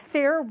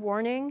 Fair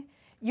warning,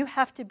 you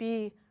have to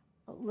be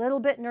a little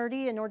bit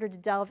nerdy in order to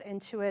delve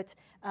into it.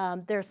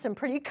 There's some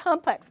pretty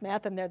complex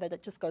math in there that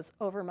it just goes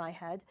over my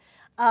head.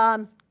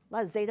 A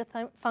lot of zeta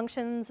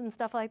functions and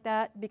stuff like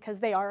that because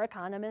they are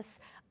economists.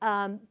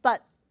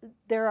 But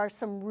there are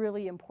some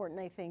really important,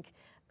 I think,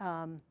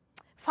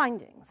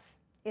 findings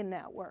in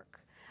that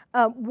work.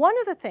 One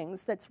of the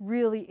things that's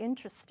really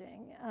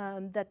interesting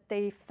that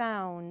they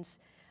found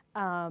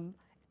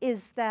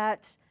is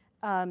that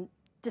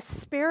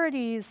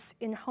disparities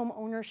in home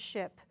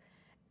ownership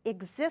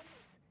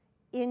exists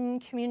in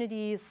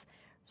communities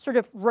sort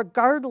of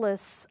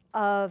regardless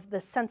of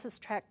the census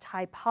tract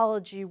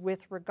typology with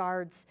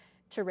regards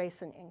to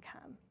race and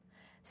income.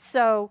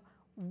 So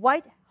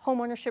white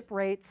homeownership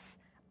rates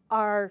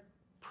are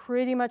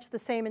pretty much the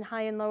same in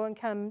high and low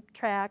income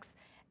tracts,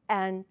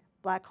 and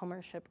black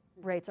homeownership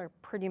rates are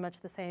pretty much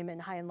the same in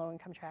high and low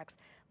income tracts.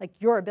 Like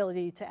your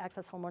ability to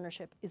access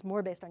homeownership is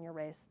more based on your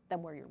race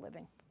than where you're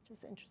living, which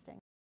is interesting.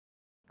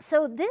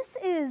 So this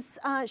is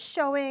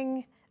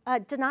showing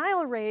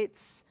denial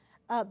rates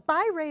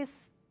by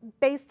race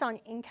based on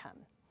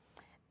income.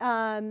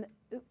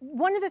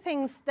 One of the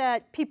things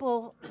that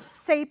people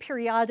say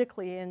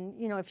periodically, and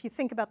if you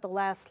think about the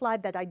last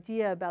slide, that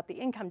idea about the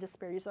income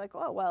disparities, like,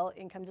 oh, well,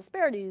 income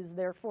disparities,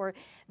 therefore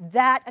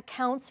that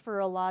accounts for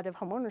a lot of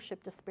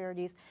homeownership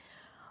disparities.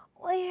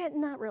 Well, yeah,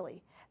 not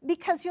really.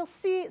 Because you'll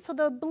see, so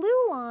the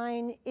blue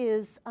line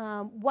is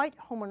white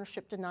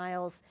homeownership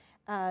denials.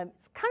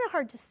 It's kind of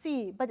hard to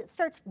see, but it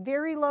starts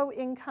very low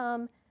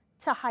income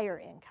to higher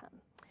income.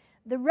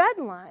 The red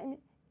line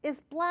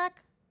is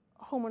black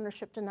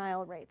homeownership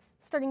denial rates,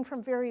 starting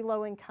from very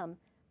low income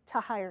to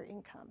higher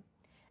income.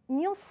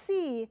 And you'll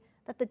see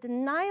that the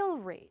denial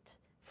rate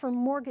for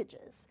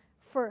mortgages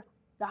for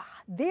the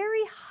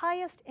very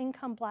highest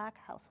income black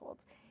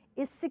households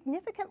is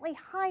significantly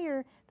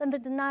higher than the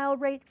denial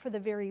rate for the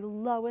very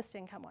lowest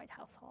income white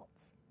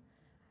households.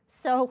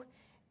 So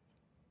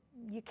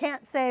you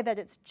can't say that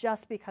it's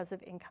just because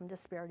of income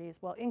disparities.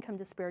 Well, income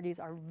disparities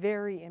are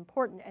very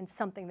important and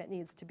something that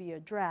needs to be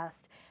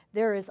addressed.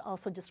 There is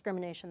also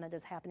discrimination that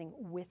is happening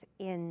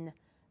within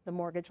the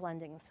mortgage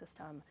lending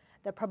system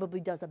that probably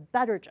does a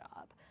better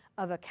job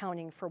of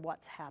accounting for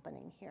what's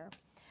happening here.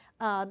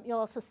 You'll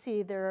also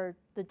see there are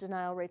the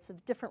denial rates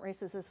of different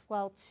races as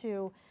well,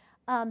 too.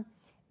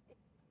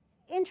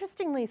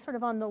 Interestingly, sort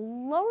of on the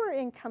lower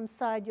income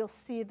side, you'll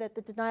see that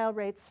the denial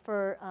rates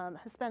for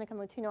Hispanic and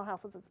Latino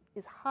households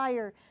is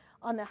higher.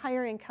 On the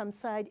higher income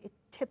side, it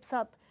tips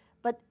up,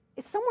 but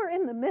it's somewhere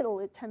in the middle.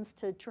 It tends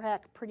to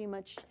track pretty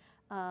much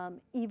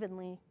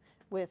evenly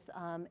with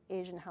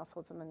Asian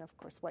households, and then of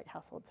course white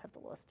households have the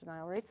lowest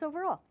denial rates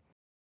overall.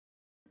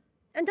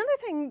 Another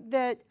thing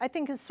that I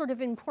think is sort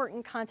of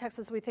important context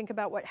as we think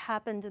about what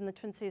happened in the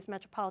Twin Cities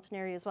metropolitan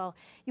area as well,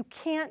 you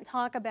can't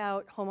talk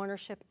about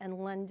homeownership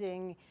and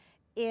lending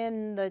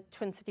in the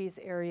Twin Cities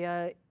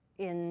area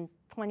in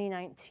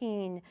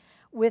 2019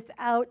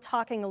 without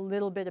talking a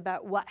little bit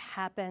about what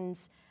happened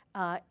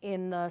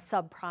in the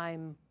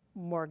subprime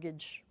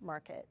mortgage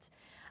market.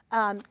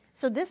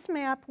 So this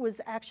map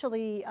was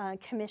actually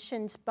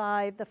commissioned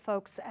by the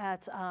folks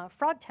at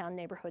Frogtown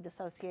Neighborhood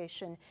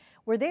Association,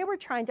 where they were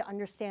trying to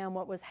understand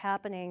what was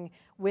happening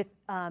with,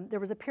 there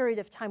was a period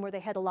of time where they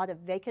had a lot of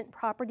vacant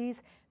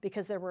properties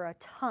because there were a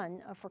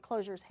ton of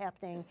foreclosures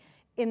happening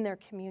in their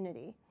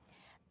community.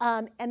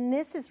 And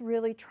this is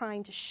really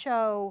trying to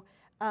show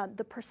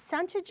the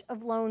percentage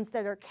of loans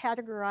that are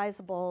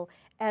categorizable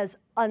as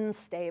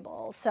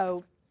unstable,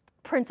 so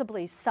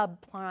principally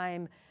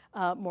subprime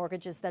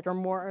mortgages that are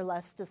more or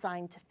less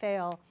designed to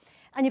fail.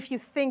 And if you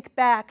think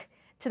back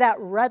to that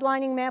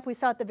redlining map we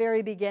saw at the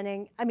very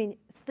beginning, I mean,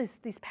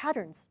 these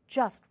patterns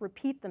just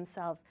repeat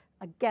themselves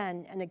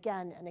again and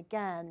again and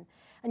again.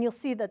 And you'll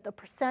see that the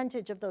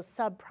percentage of those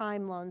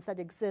subprime loans that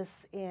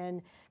exists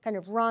in kind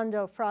of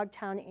Rondo,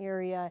 Frogtown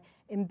area,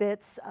 in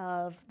bits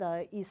of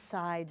the east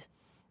side,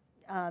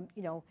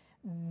 you know,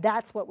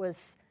 that's what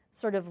was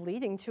sort of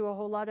leading to a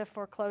whole lot of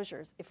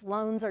foreclosures. If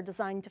loans are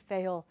designed to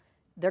fail,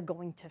 they're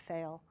going to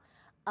fail.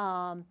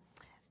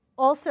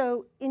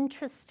 Also,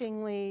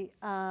 interestingly,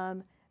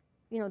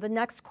 you know, the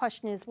next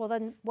question is, well,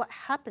 then what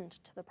happened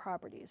to the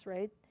properties,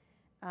 right?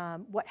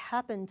 What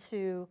happened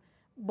to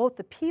both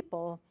the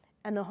people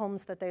and the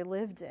homes that they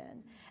lived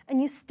in?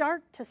 And you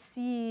start to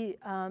see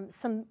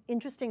some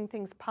interesting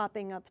things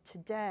popping up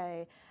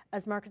today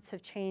as markets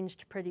have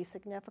changed pretty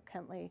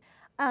significantly.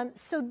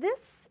 So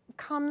this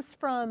comes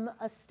from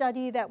a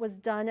study that was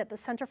done at the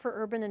Center for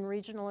Urban and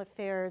Regional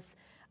Affairs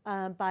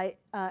by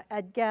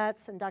Ed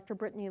Getz and Dr.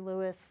 Brittany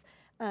Lewis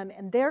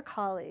and their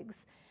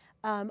colleagues.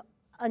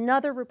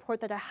 Another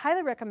report that I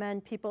highly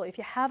recommend people, if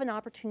you have an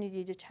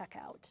opportunity, to check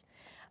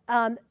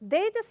out.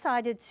 They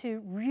decided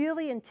to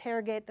really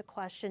interrogate the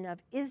question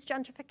of, is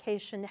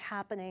gentrification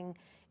happening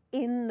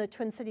in the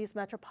Twin Cities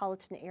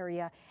metropolitan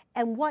area,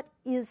 and what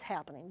is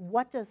happening?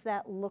 What does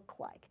that look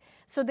like?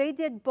 So they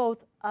did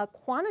both a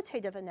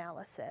quantitative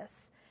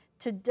analysis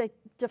to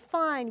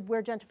define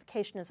where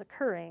gentrification is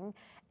occurring,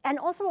 and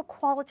also a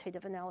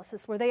qualitative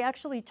analysis where they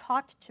actually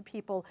talked to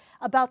people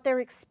about their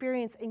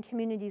experience in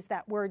communities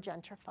that were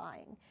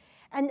gentrifying.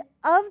 And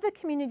of the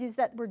communities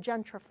that were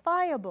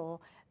gentrifiable,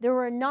 there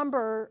were a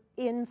number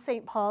in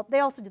St. Paul.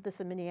 They also did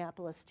this in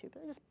Minneapolis too,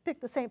 but I just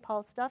picked the St.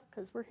 Paul stuff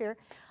because we're here.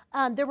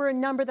 There were a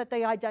number that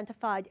they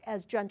identified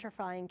as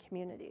gentrifying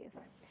communities.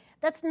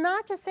 That's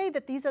not to say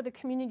that these are the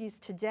communities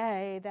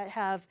today that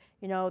have,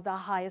 you know, the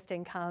highest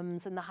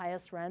incomes and the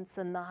highest rents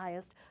and the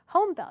highest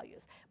home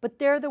values, but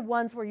they're the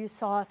ones where you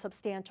saw a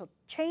substantial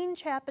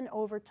change happen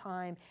over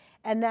time,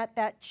 and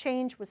that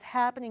change was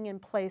happening in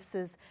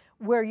places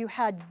where you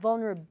had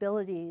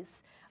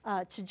vulnerabilities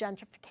to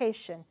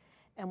gentrification.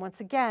 And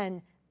once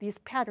again, these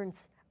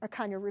patterns are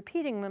kind of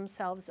repeating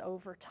themselves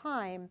over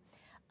time.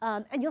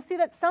 And you'll see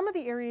that some of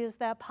the areas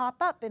that pop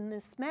up in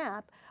this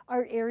map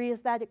are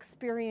areas that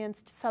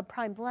experienced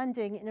subprime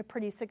lending in a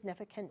pretty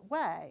significant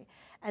way.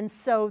 And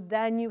so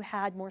then you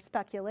had more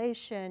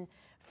speculation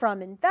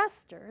from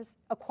investors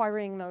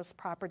acquiring those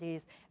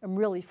properties and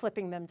really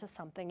flipping them to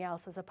something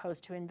else as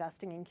opposed to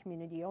investing in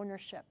community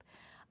ownership.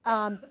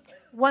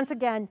 Once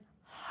again,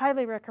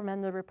 highly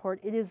recommend the report.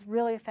 It is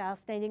really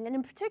fascinating, and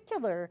in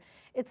particular,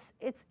 it's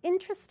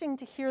interesting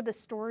to hear the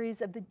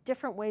stories of the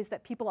different ways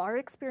that people are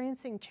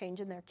experiencing change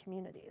in their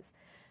communities.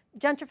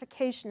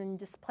 Gentrification and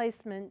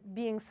displacement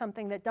being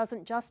something that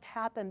doesn't just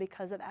happen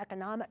because of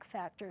economic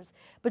factors,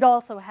 but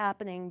also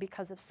happening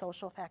because of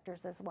social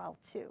factors as well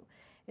too.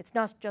 It's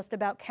not just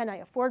about, can I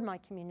afford my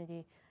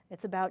community?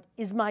 It's about,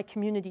 is my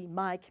community,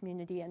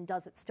 and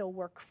does it still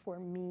work for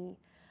me?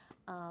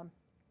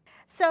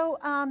 So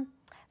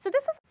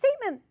this is a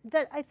statement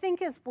that I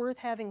think is worth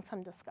having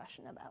some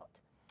discussion about.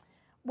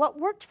 What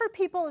worked for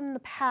people in the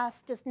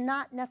past does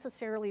not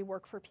necessarily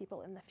work for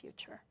people in the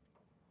future.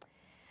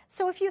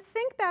 So if you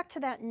think back to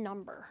that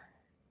number,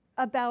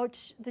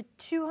 about the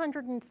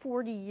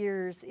 240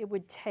 years it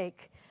would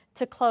take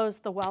to close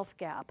the wealth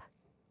gap,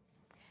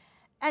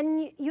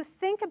 and you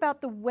think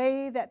about the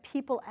way that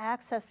people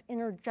access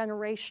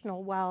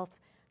intergenerational wealth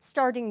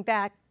starting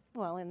back,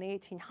 well, in the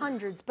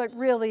 1800s, but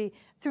really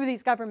through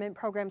these government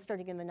programs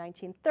starting in the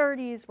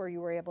 1930s, where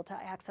you were able to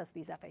access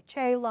these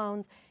FHA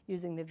loans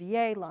using the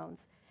VA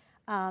loans.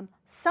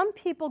 Some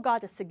people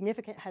got a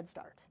significant head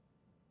start,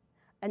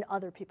 and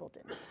other people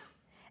didn't.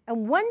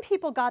 And when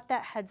people got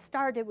that head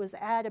start, it was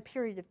at a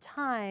period of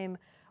time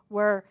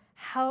where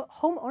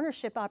home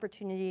ownership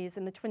opportunities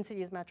in the Twin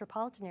Cities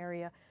metropolitan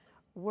area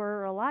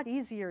were a lot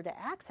easier to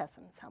access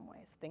in some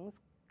ways. Things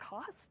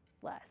cost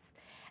less.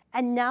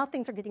 And now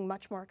things are getting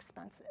much more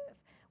expensive.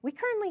 We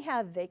currently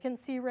have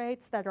vacancy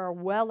rates that are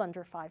well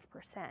under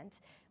 5%,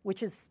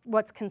 which is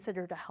what's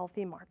considered a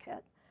healthy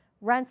market.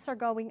 Rents are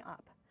going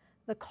up.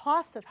 The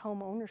cost of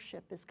home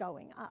ownership is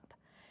going up.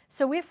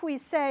 So if we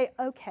say,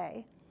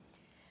 okay,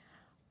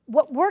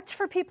 what worked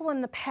for people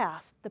in the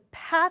past, the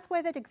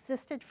pathway that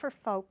existed for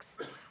folks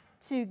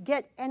to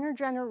get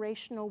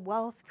intergenerational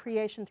wealth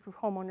creation through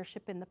home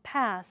ownership in the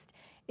past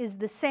is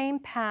the same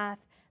path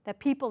that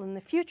people in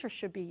the future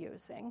should be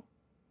using.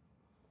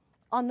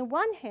 On the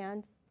one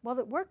hand, well,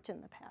 it worked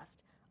in the past.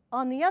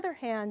 On the other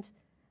hand,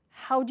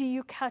 how do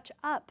you catch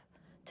up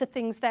to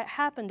things that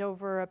happened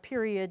over a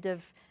period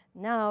of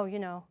now, you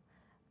know,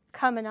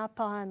 coming up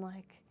on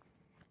like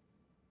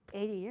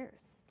 80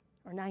 years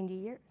or 90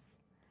 years?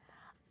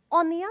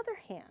 On the other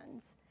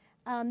hand,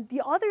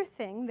 the other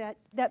thing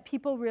that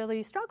people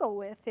really struggle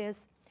with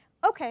is,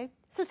 okay,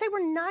 so say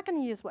we're not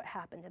going to use what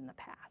happened in the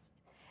past,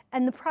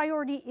 and the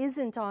priority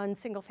isn't on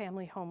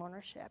single-family home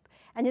ownership,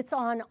 and it's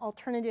on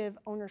alternative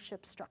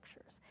ownership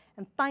structures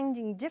and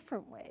finding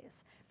different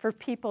ways for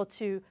people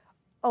to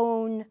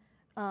own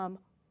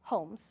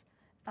homes.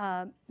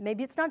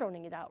 Maybe it's not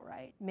owning it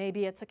outright.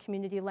 Maybe it's a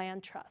community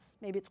land trust.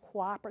 Maybe it's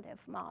cooperative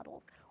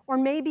models. Or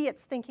maybe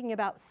it's thinking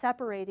about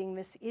separating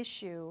this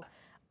issue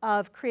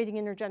of creating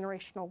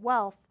intergenerational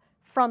wealth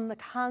from the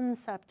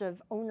concept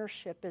of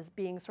ownership as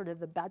being sort of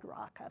the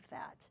bedrock of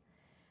that.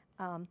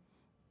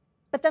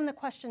 But then the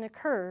question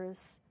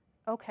occurs,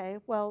 okay,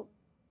 well,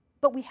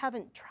 but we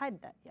haven't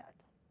tried that yet.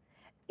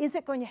 Is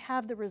it going to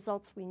have the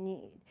results we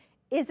need?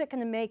 Is it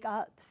going to make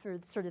up for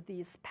sort of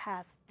these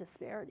past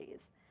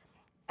disparities?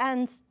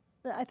 And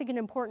I think an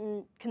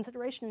important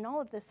consideration in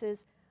all of this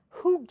is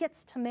who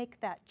gets to make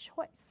that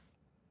choice?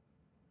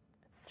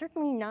 It's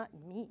certainly not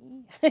me.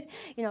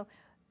 You know,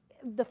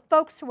 the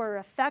folks who are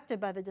affected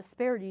by the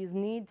disparities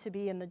need to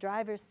be in the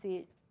driver's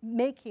seat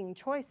making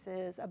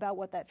choices about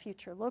what that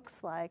future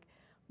looks like.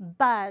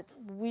 But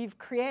we've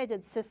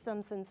created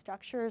systems and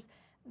structures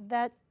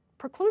that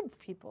preclude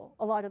people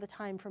a lot of the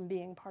time from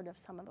being part of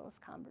some of those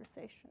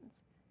conversations.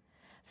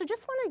 So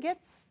just want to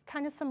get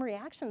kind of some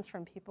reactions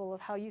from people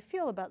of how you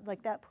feel about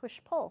like that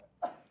push-pull.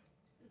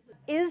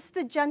 Is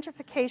the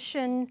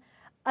gentrification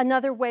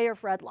another way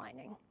of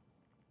redlining?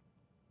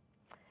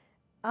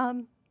 I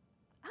don't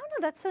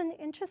know, that's an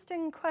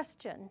interesting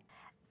question.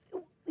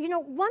 You know,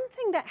 one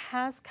thing that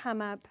has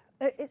come up,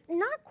 it's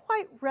not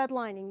quite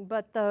redlining,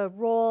 but the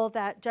role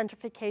that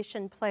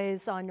gentrification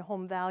plays on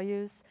home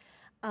values.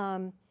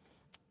 And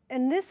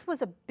this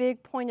was a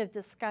big point of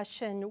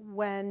discussion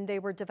when they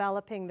were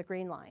developing the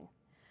Green Line.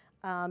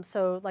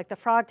 So like the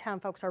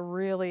Frogtown folks are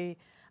really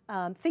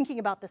thinking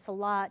about this a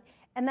lot.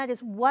 And that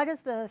is, what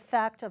is the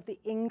effect of the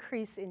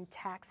increase in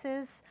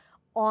taxes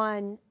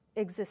on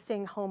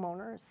existing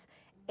homeowners?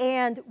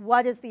 And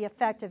what is the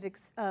effect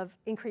of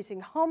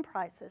increasing home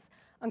prices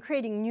on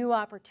creating new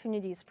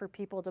opportunities for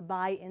people to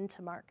buy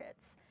into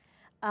markets?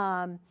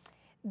 One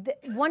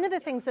of the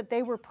things that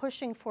they were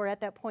pushing for at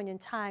that point in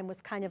time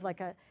was kind of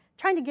like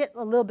trying to get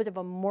a little bit of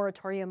a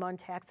moratorium on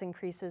tax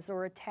increases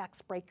or a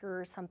tax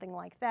breaker or something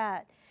like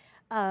that.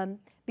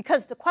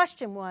 Because the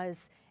question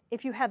was,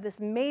 if you have this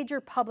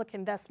major public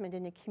investment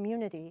in a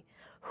community,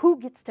 who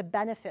gets to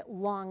benefit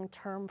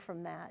long-term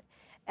from that?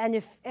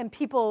 And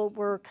people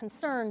were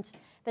concerned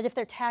that if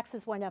their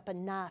taxes went up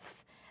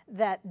enough,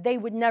 that they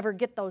would never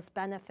get those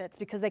benefits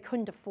because they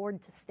couldn't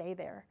afford to stay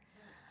there.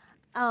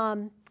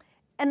 And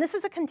this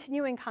is a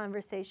continuing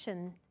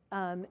conversation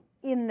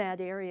in that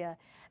area.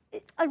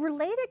 A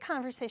related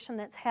conversation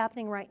that's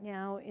happening right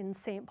now in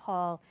St.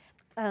 Paul,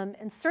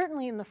 and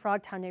certainly in the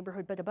Frogtown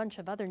neighborhood, but a bunch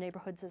of other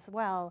neighborhoods as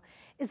well,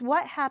 is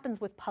what happens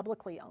with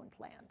publicly owned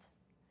land.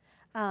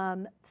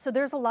 So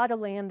there's a lot of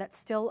land that's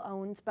still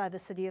owned by the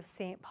city of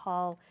St.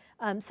 Paul.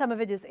 Some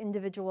of it is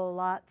individual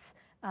lots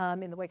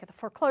in the wake of the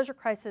foreclosure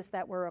crisis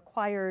that were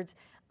acquired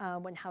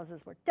when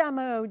houses were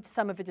demoed.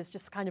 Some of it is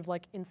just kind of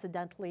like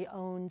incidentally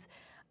owned.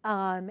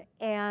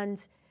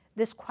 And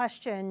this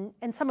question,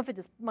 and some of it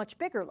is much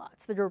bigger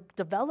lots that are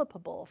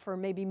developable for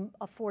maybe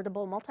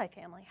affordable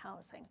multifamily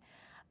housing.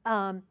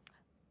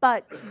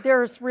 But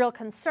there's real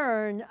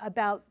concern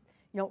about,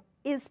 you know,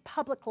 is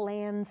public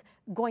land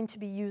going to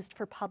be used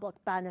for public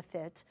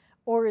benefit,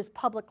 or is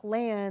public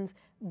land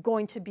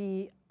going to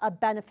be a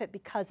benefit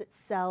because it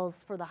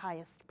sells for the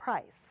highest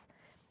price?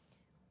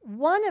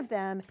 One of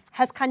them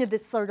has kind of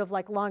this sort of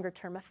like longer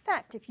term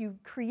effect. If you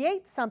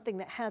create something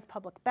that has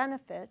public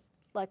benefit,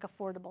 like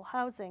affordable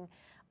housing,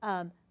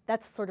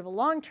 that's sort of a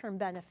long-term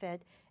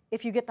benefit.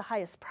 If you get the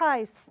highest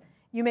price,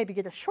 you maybe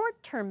get a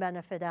short-term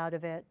benefit out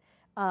of it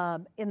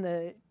in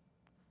the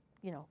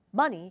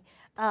money.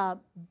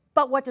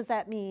 But what does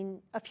that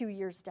mean a few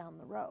years down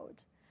the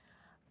road?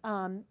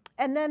 And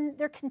then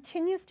there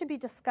continues to be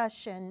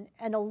discussion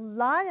and a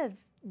lot of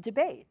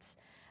debate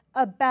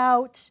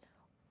about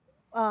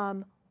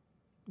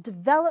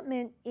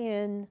development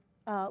in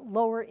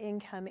lower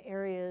income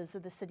areas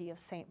of the city of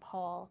St.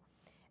 Paul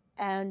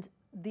and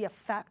the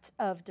effect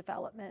of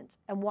development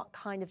and what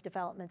kind of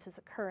development is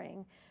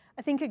occurring.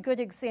 I think a good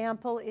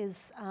example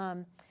is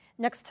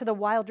next to the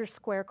Wilder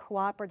Square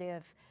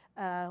Cooperative,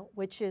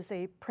 which is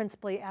a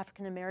principally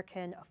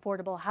African-American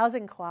affordable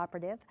housing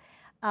cooperative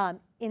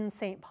in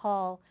St.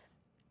 Paul.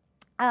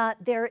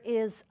 There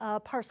is a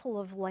parcel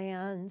of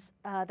land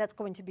that's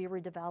going to be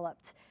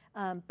redeveloped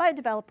by a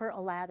developer,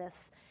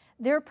 Aladdis.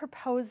 They're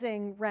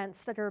proposing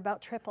rents that are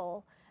about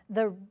triple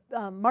the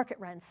market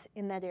rents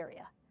in that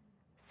area.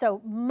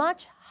 So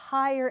much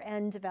higher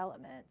end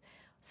development.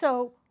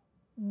 So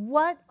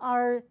what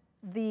are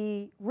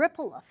the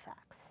ripple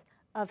effects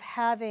of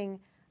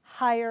having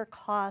higher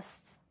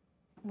costs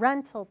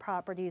rental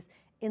properties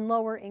in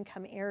lower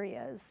income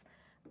areas,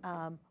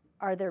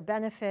 are there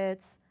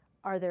benefits?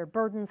 Are there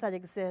burdens that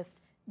exist?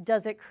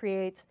 Does it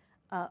create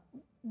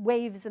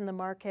waves in the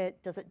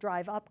market? Does it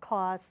drive up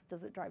costs?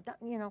 Does it drive down,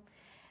 you know?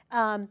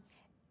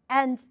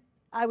 And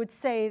I would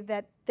say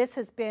that this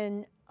has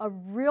been a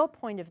real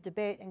point of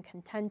debate and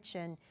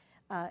contention,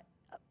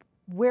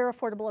 where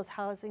affordable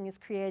housing is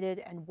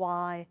created and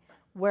why,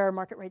 where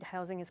market rate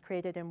housing is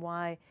created and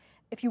why.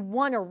 If you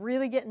want to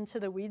really get into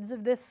the weeds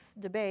of this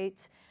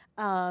debate,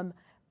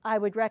 I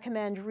would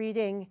recommend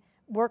reading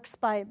works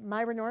by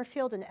Myra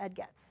Norfield and Ed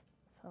Getz.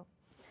 So,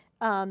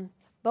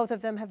 both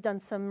of them have done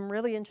some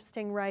really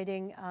interesting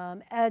writing.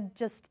 Ed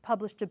just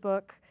published a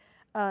book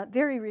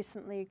very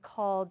recently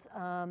called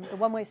The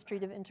One-Way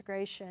Street of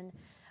Integration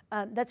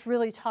that's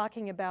really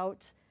talking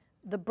about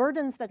the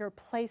burdens that are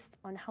placed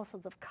on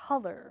households of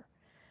color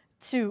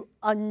to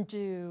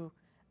undo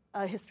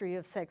a history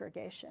of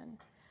segregation.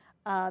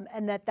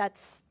 And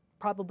that's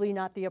probably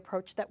not the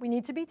approach that we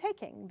need to be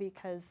taking,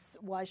 because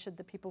why should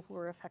the people who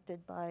are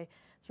affected by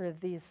sort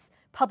of these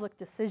public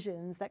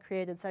decisions that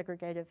created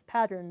segregative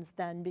patterns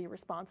then be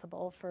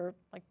responsible for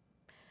like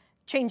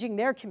changing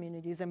their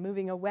communities and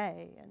moving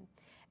away? And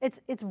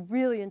it's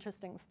really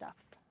interesting stuff.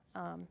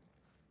 Other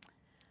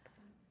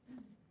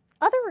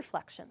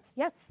reflections?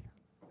 Yes?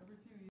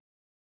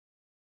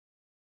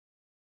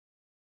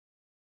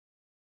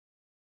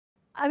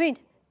 I mean,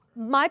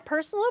 my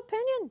personal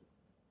opinion,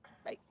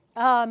 right?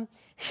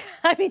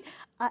 I mean,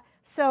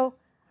 so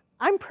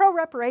I'm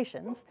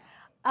pro-reparations,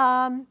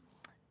 and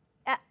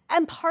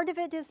part of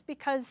it is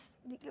because,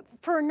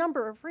 for a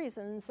number of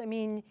reasons, I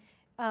mean,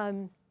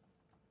 you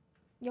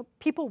know,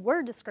 people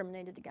were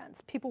discriminated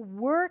against. People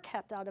were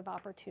kept out of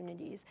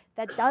opportunities.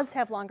 That does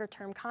have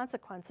longer-term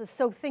consequences.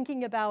 So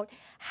thinking about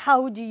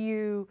how do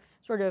you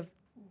sort of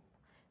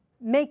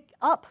make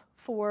up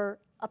for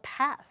a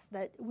past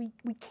that we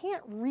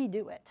can't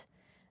redo it.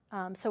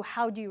 So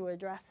how do you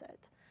address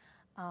it?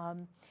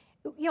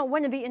 You know,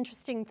 one of the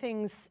interesting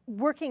things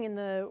working in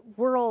the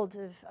world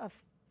of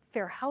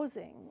fair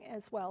housing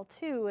as well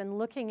too, and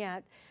looking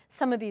at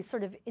some of these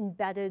sort of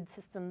embedded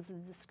systems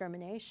of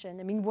discrimination.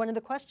 I mean, one of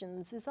the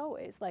questions is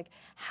always like,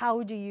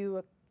 how do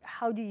you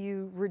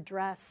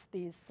redress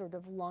these sort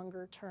of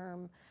longer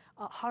term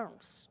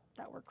harms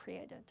that were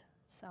created?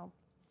 So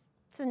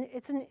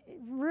it's a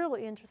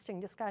really interesting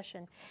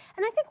discussion.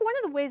 And I think one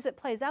of the ways it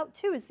plays out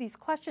too is these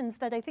questions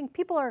that I think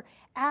people are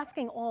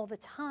asking all the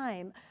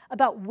time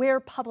about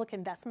where public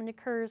investment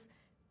occurs,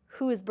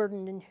 who is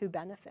burdened and who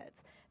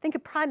benefits. I think a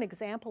prime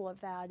example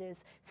of that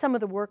is some of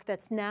the work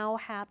that's now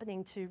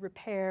happening to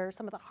repair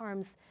some of the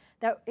harms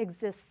that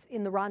exists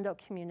in the Rondo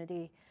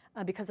community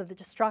because of the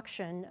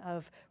destruction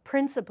of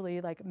principally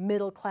like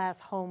middle-class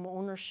home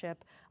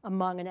ownership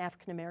among an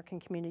African-American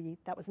community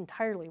that was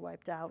entirely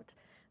wiped out.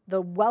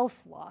 The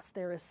wealth loss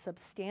there is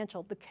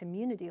substantial. The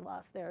community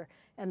loss there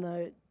and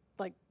the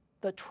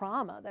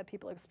trauma that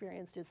people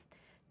experienced is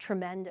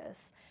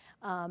tremendous.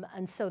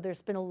 And so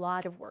there's been a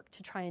lot of work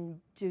to try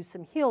and do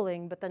some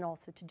healing, but then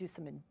also to do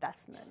some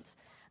investment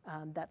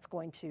that's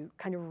going to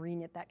kind of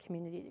reknit that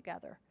community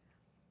together.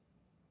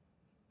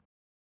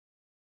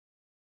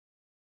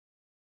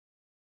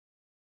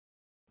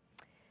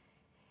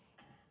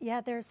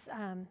 Yeah, there's,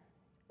 I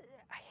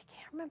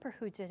can't remember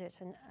who did it,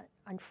 and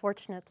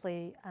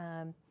unfortunately,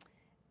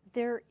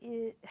 there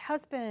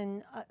has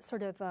been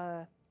sort of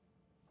a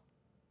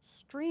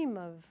stream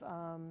of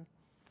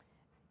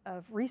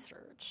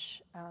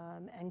research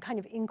and kind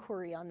of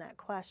inquiry on that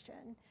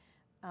question.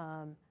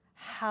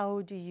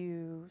 How do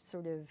you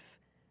sort of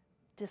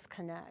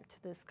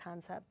disconnect this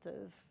concept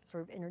of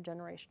sort of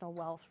intergenerational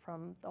wealth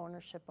from the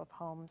ownership of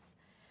homes?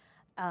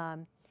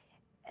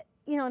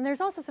 You know, and there's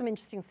also some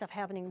interesting stuff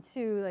happening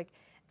too. Like,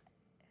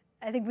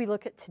 I think we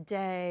look at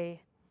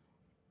today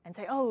and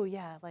say, oh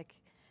yeah, like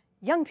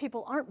young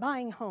people aren't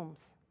buying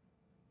homes.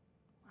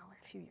 Well, in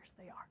a few years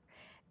they are.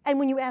 And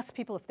when you ask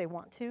people if they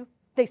want to,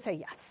 they say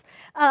yes.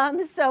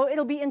 So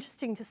it'll be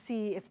interesting to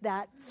see if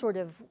that sort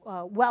of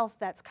wealth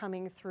that's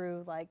coming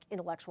through like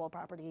intellectual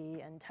property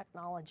and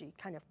technology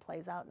kind of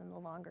plays out in the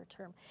longer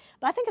term.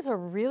 But I think it's a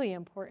really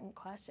important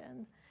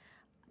question.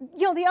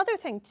 You know, the other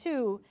thing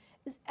too,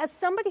 is as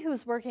somebody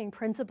who's working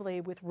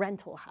principally with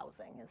rental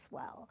housing as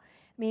well,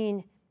 I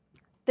mean,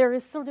 there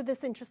is sort of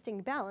this interesting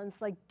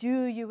balance, like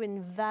do you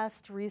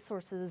invest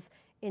resources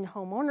in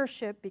home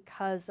ownership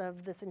because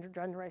of this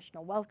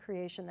intergenerational wealth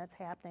creation that's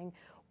happening,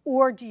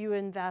 or do you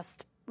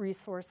invest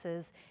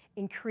resources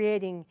in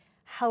creating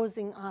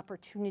housing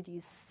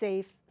opportunities,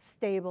 safe,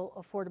 stable,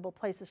 affordable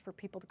places for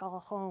people to call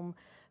home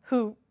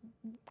who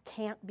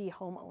can't be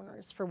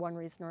homeowners for one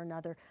reason or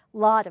another? A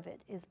lot of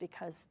it is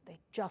because they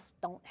just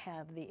don't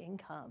have the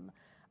income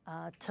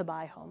to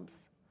buy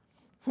homes.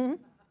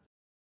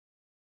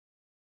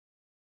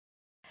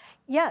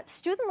 Yeah,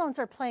 student loans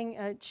are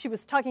playing, she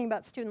was talking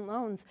about student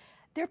loans,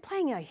 they're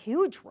playing a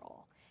huge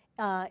role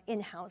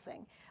in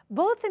housing,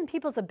 both in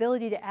people's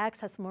ability to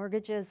access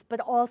mortgages, but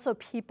also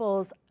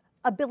people's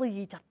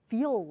ability to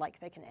feel like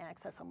they can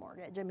access a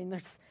mortgage. I mean,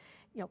 there's,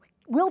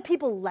 will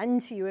people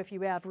lend to you if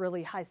you have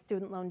really high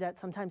student loan debt?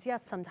 Sometimes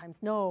yes, sometimes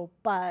no,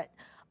 but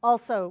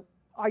also,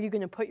 are you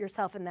going to put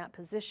yourself in that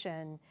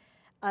position,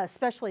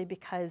 especially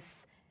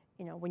because,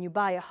 when you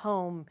buy a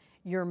home,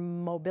 your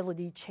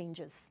mobility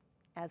changes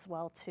as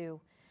well too.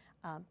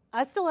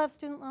 I still have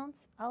student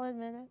loans, I'll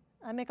admit it.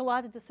 I make a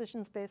lot of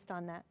decisions based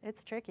on that.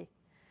 It's tricky.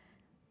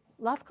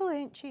 Law school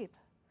ain't cheap.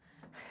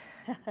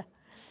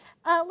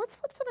 Let's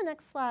flip to the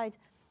next slide.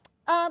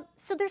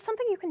 So there's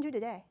something you can do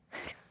today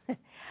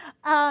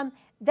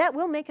that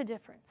will make a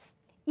difference,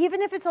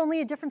 even if it's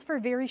only a difference for a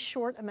very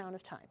short amount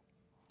of time.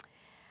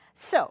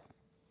 So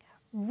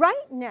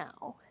right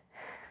now,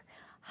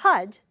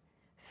 HUD,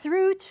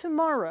 through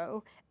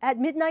tomorrow at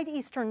midnight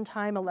Eastern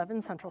Time,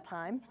 11 Central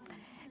Time,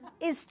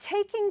 is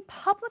taking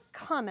public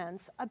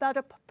comments about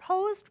a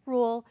proposed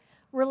rule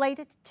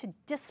related to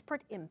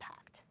disparate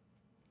impact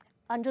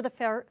under the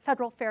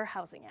Federal Fair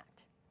Housing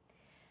Act.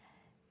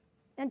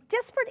 And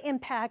disparate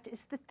impact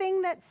is the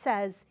thing that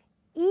says,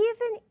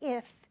 even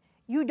if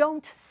you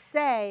don't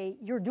say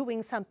you're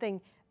doing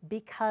something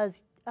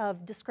because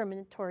of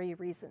discriminatory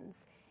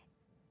reasons,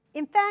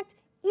 in fact,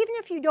 even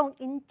if you don't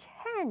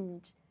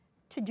intend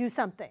to do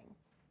something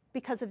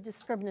because of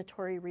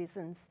discriminatory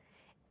reasons,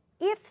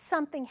 if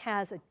something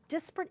has a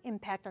disparate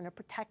impact on a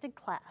protected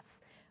class,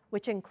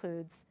 which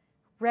includes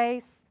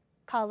race,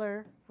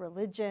 color,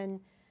 religion,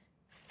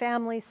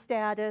 family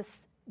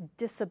status,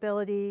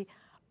 disability,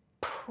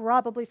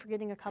 probably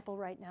forgetting a couple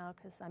right now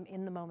because I'm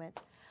in the moment,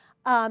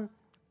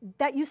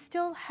 that you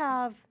still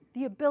have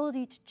the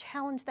ability to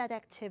challenge that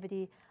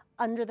activity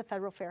under the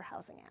Federal Fair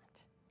Housing Act.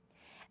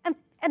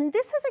 And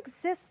this has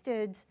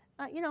existed,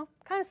 kind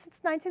of since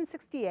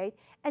 1968,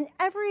 and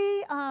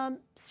every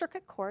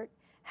circuit court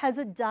has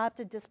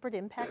adopted disparate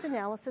impact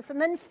analysis,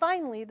 and then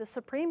finally the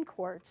Supreme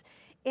Court,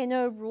 in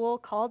a rule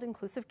called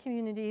Inclusive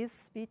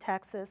Communities v.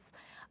 Texas,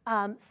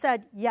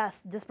 said,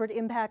 yes, disparate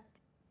impact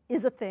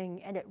is a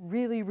thing, and it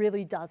really,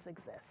 really does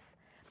exist.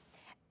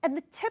 And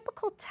the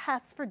typical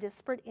test for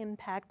disparate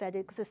impact that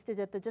existed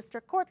at the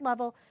district court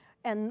level,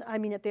 and I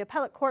mean at the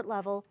appellate court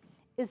level,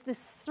 is this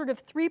sort of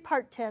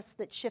three-part test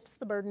that shifts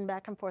the burden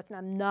back and forth, and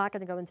I'm not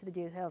going to go into the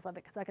details of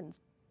it because I can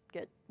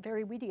get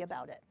very weedy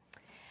about it.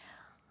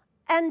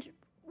 And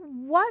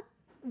what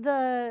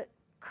the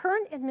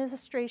current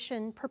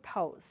administration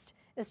proposed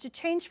is to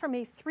change from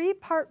a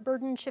three-part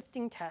burden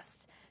shifting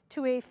test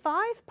to a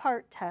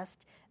five-part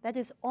test that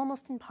is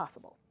almost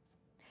impossible.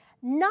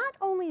 Not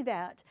only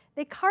that,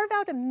 they carve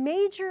out a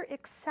major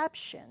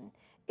exception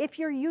if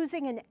you're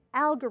using an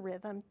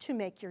algorithm to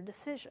make your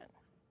decision,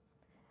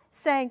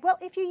 saying, well,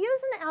 if you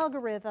use an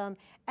algorithm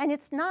and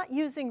it's not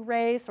using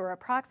race or a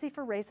proxy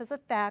for race as a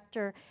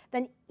factor,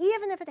 then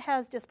even if it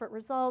has disparate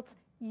results,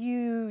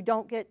 you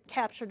don't get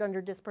captured under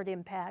disparate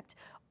impact.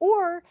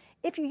 Or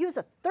if you use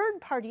a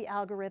third-party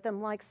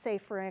algorithm, like, say,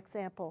 for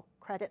example,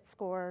 credit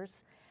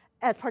scores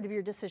as part of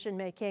your decision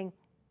making,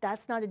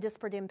 that's not a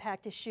disparate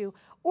impact issue.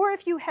 Or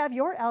if you have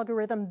your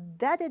algorithm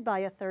vetted by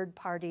a third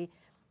party,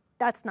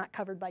 that's not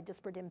covered by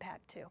disparate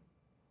impact too.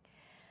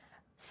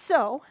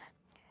 So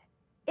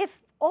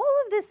if all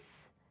of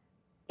this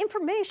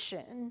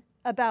information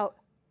about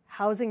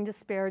housing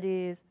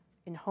disparities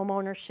in home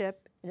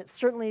ownership, and it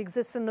certainly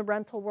exists in the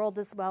rental world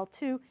as well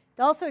too,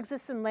 it also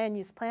exists in land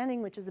use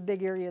planning, which is a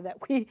big area that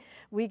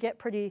we get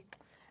pretty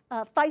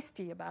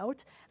feisty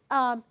about.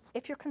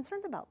 If you're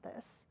concerned about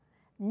this,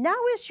 now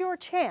is your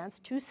chance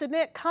to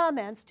submit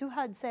comments to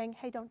HUD saying,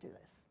 hey, don't do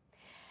this.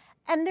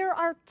 And there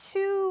are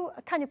two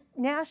kind of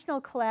national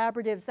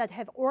collaboratives that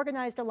have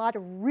organized a lot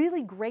of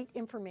really great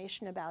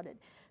information about it.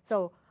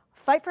 So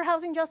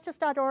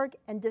fightforhousingjustice.org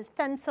and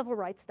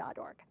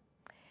defendcivilrights.org.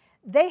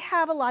 They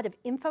have a lot of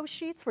info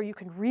sheets where you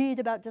can read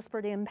about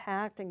disparate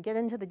impact and get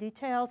into the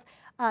details.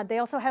 They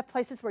also have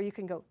places where you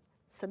can go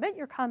submit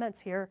your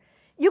comments here.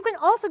 You can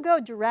also go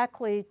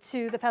directly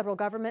to the federal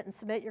government and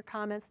submit your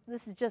comments.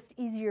 This is just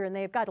easier, and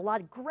they've got a lot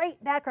of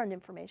great background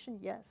information,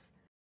 yes.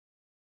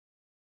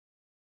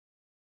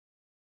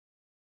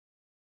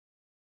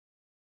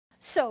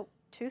 So,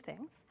 two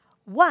things.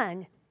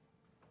 One,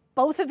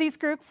 both of these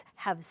groups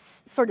have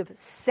sort of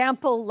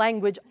sample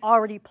language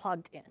already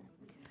plugged in.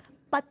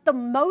 But the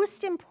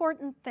most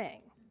important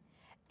thing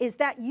is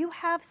that you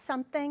have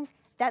something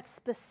that's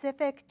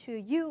specific to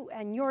you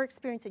and your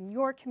experience in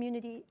your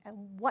community and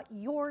what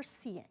you're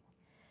seeing.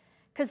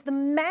 Because the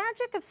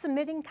magic of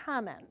submitting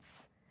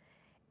comments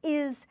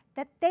is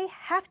that they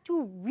have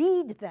to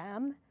read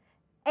them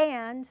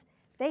and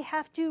they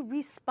have to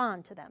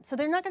respond to them. So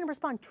they're not going to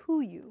respond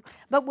to you,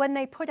 but when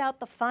they put out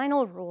the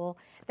final rule,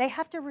 they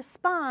have to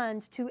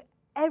respond to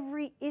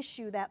every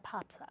issue that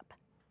pops up.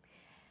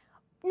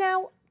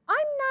 Now,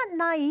 I'm not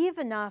naive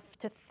enough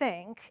to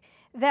think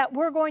that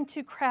we're going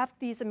to craft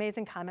these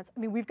amazing comments. I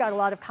mean, we've got a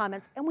lot of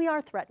comments, and we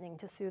are threatening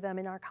to sue them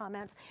in our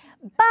comments.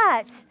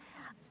 But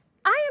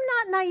I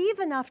am not naive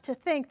enough to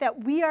think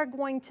that we are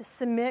going to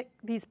submit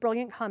these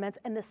brilliant comments,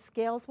 and the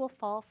scales will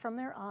fall from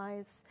their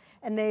eyes,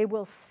 and they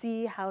will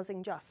see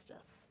housing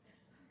justice.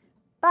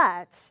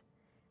 But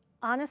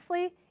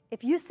honestly,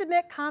 if you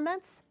submit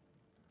comments,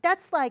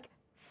 that's like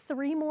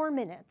 3 more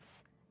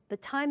minutes, the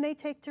time they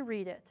take to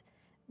read it,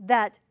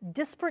 that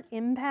disparate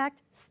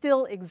impact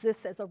still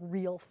exists as a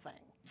real thing.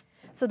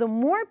 So the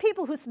more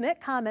people who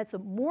submit comments, the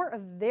more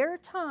of their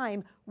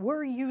time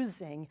we're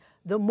using,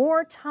 the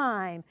more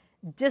time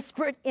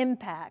disparate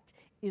impact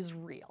is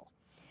real.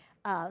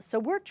 So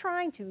we're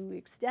trying to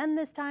extend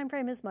this time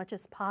frame as much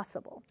as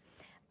possible.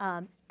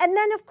 And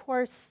then, of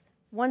course,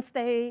 once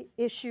they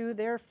issue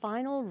their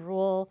final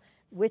rule,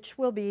 which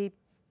will be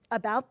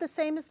about the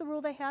same as the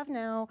rule they have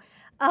now,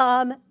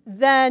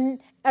 then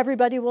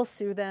everybody will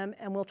sue them,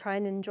 and we'll try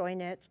and enjoin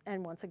it,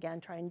 and once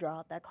again, try and draw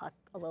out that clock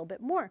a little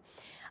bit more.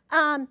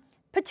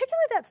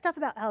 Particularly that stuff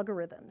about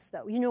algorithms,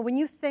 though. You know, when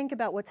you think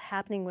about what's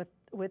happening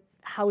with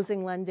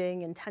housing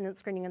lending and tenant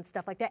screening and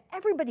stuff like that,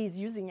 everybody's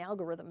using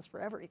algorithms for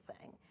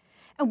everything.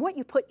 And what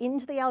you put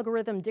into the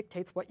algorithm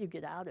dictates what you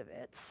get out of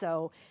it.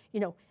 So, you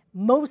know,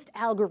 most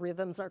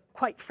algorithms are,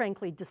 quite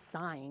frankly,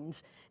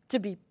 designed to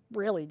be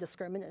really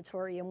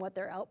discriminatory in what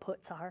their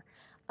outputs are.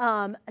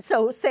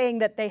 So saying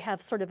that they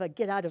have sort of a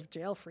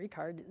get-out-of-jail-free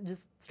card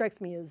just strikes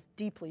me as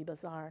deeply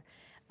bizarre.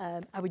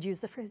 I would use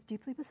the phrase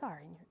deeply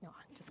bizarre. No,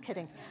 I'm just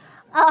kidding.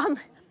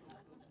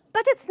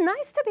 But it's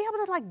nice to be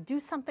able to like do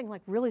something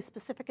like really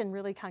specific and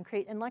really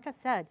concrete. And like I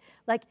said,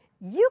 like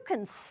you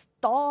can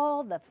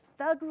stall the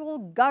federal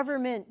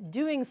government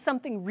doing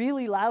something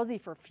really lousy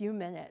for a few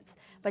minutes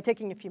by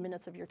taking a few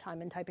minutes of your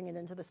time and typing it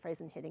into this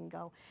phrase and hitting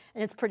go.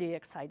 And it's pretty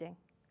exciting.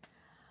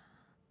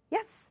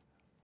 Yes?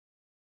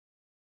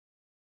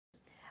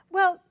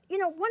 Well, you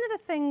know, one of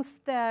the things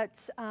that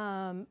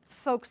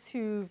folks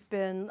who've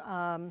been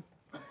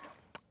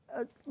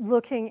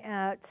looking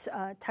at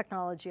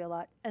technology a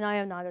lot, and I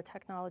am not a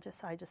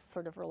technologist, I just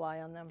sort of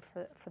rely on them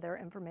for their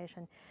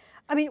information.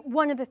 I mean,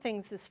 one of the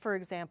things is, for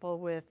example,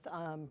 with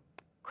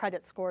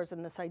credit scores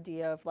and this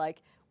idea of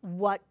like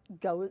what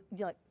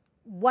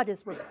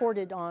is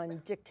reported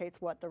on dictates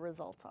what the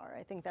results are.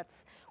 I think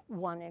that's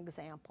one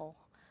example.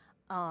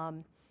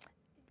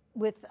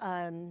 With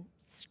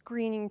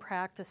screening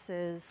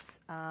practices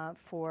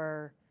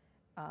for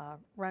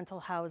rental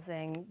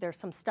housing, there's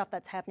some stuff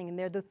that's happening in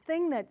there. The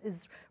thing that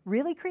is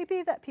really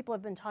creepy that people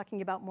have been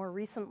talking about more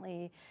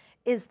recently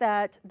is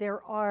that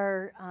there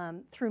are,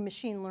 through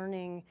machine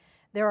learning,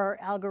 there are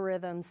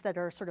algorithms that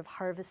are sort of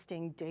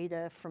harvesting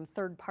data from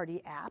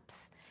third-party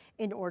apps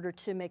in order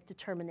to make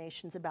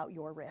determinations about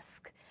your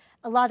risk.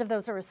 A lot of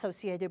those are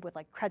associated with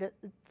like credit,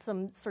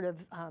 some sort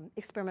of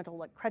experimental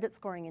like credit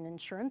scoring and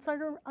insurance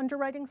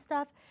underwriting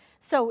stuff.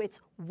 So it's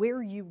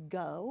where you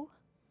go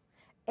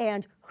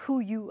and who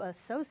you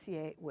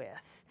associate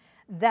with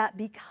that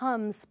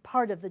becomes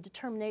part of the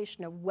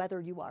determination of whether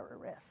you are a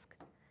risk.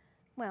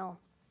 Well,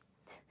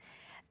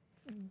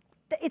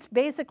 it's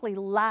basically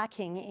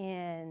lacking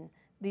in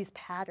these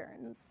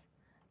patterns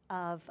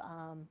of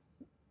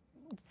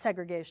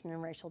segregation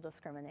and racial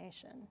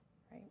discrimination,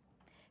 right?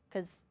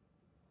 Because,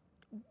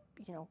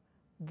 you know,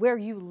 where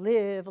you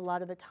live, a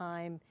lot of the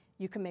time,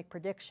 you can make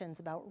predictions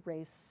about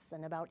race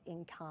and about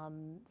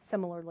income,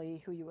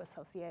 similarly who you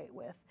associate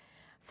with.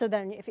 So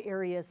then if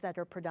areas that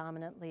are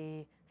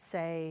predominantly,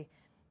 say,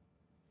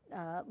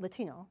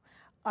 Latino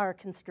are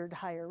considered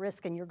higher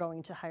risk and you're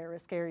going to higher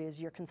risk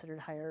areas, you're considered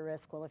higher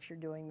risk. Well, if you're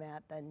doing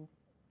that, then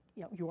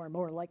you know, you are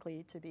more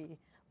likely to be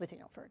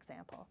Latino, for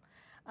example.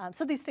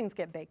 So these things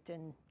get baked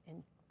in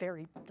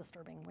very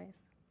disturbing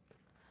ways.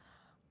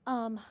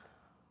 Let's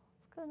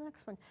go to the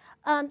next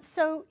one.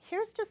 So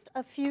here's just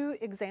a few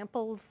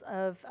examples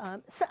of,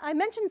 so I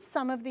mentioned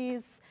some of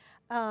these.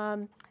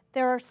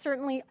 There are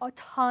certainly a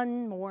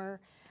ton more.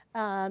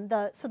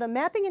 So the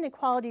Mapping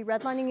Inequality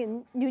Redlining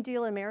in New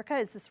Deal America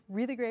is this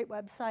really great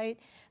website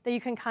that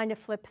you can kind of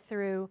flip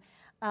through.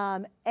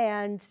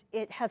 And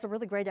it has a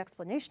really great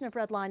explanation of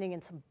redlining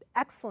and some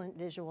excellent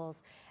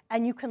visuals.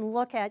 And you can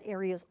look at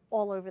areas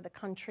all over the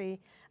country.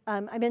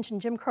 I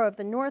mentioned Jim Crow of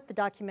the North, the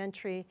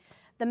documentary.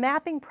 The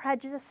Mapping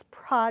Prejudice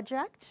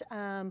Project,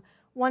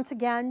 once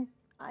again,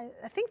 I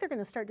think they're going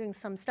to start doing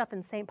some stuff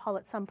in St. Paul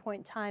at some point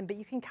in time, but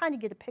you can kind of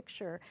get a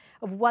picture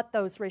of what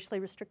those racially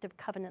restrictive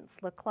covenants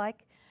look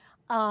like.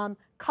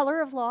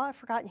 Color of Law, A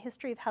Forgotten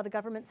History of How the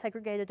Government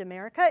Segregated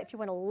America. If you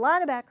want a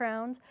lot of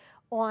background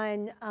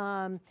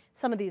on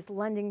some of these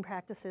lending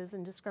practices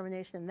and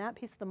discrimination in that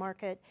piece of the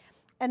market.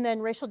 And then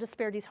Racial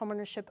Disparities,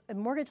 Homeownership, and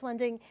Mortgage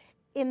Lending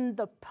in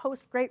the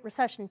post-Great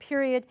Recession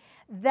period.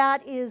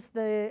 That is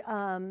the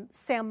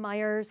Sam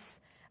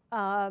Myers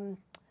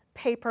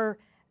paper.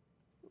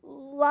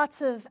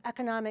 Lots of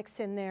economics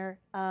in there,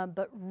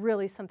 but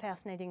really some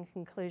fascinating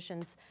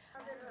conclusions.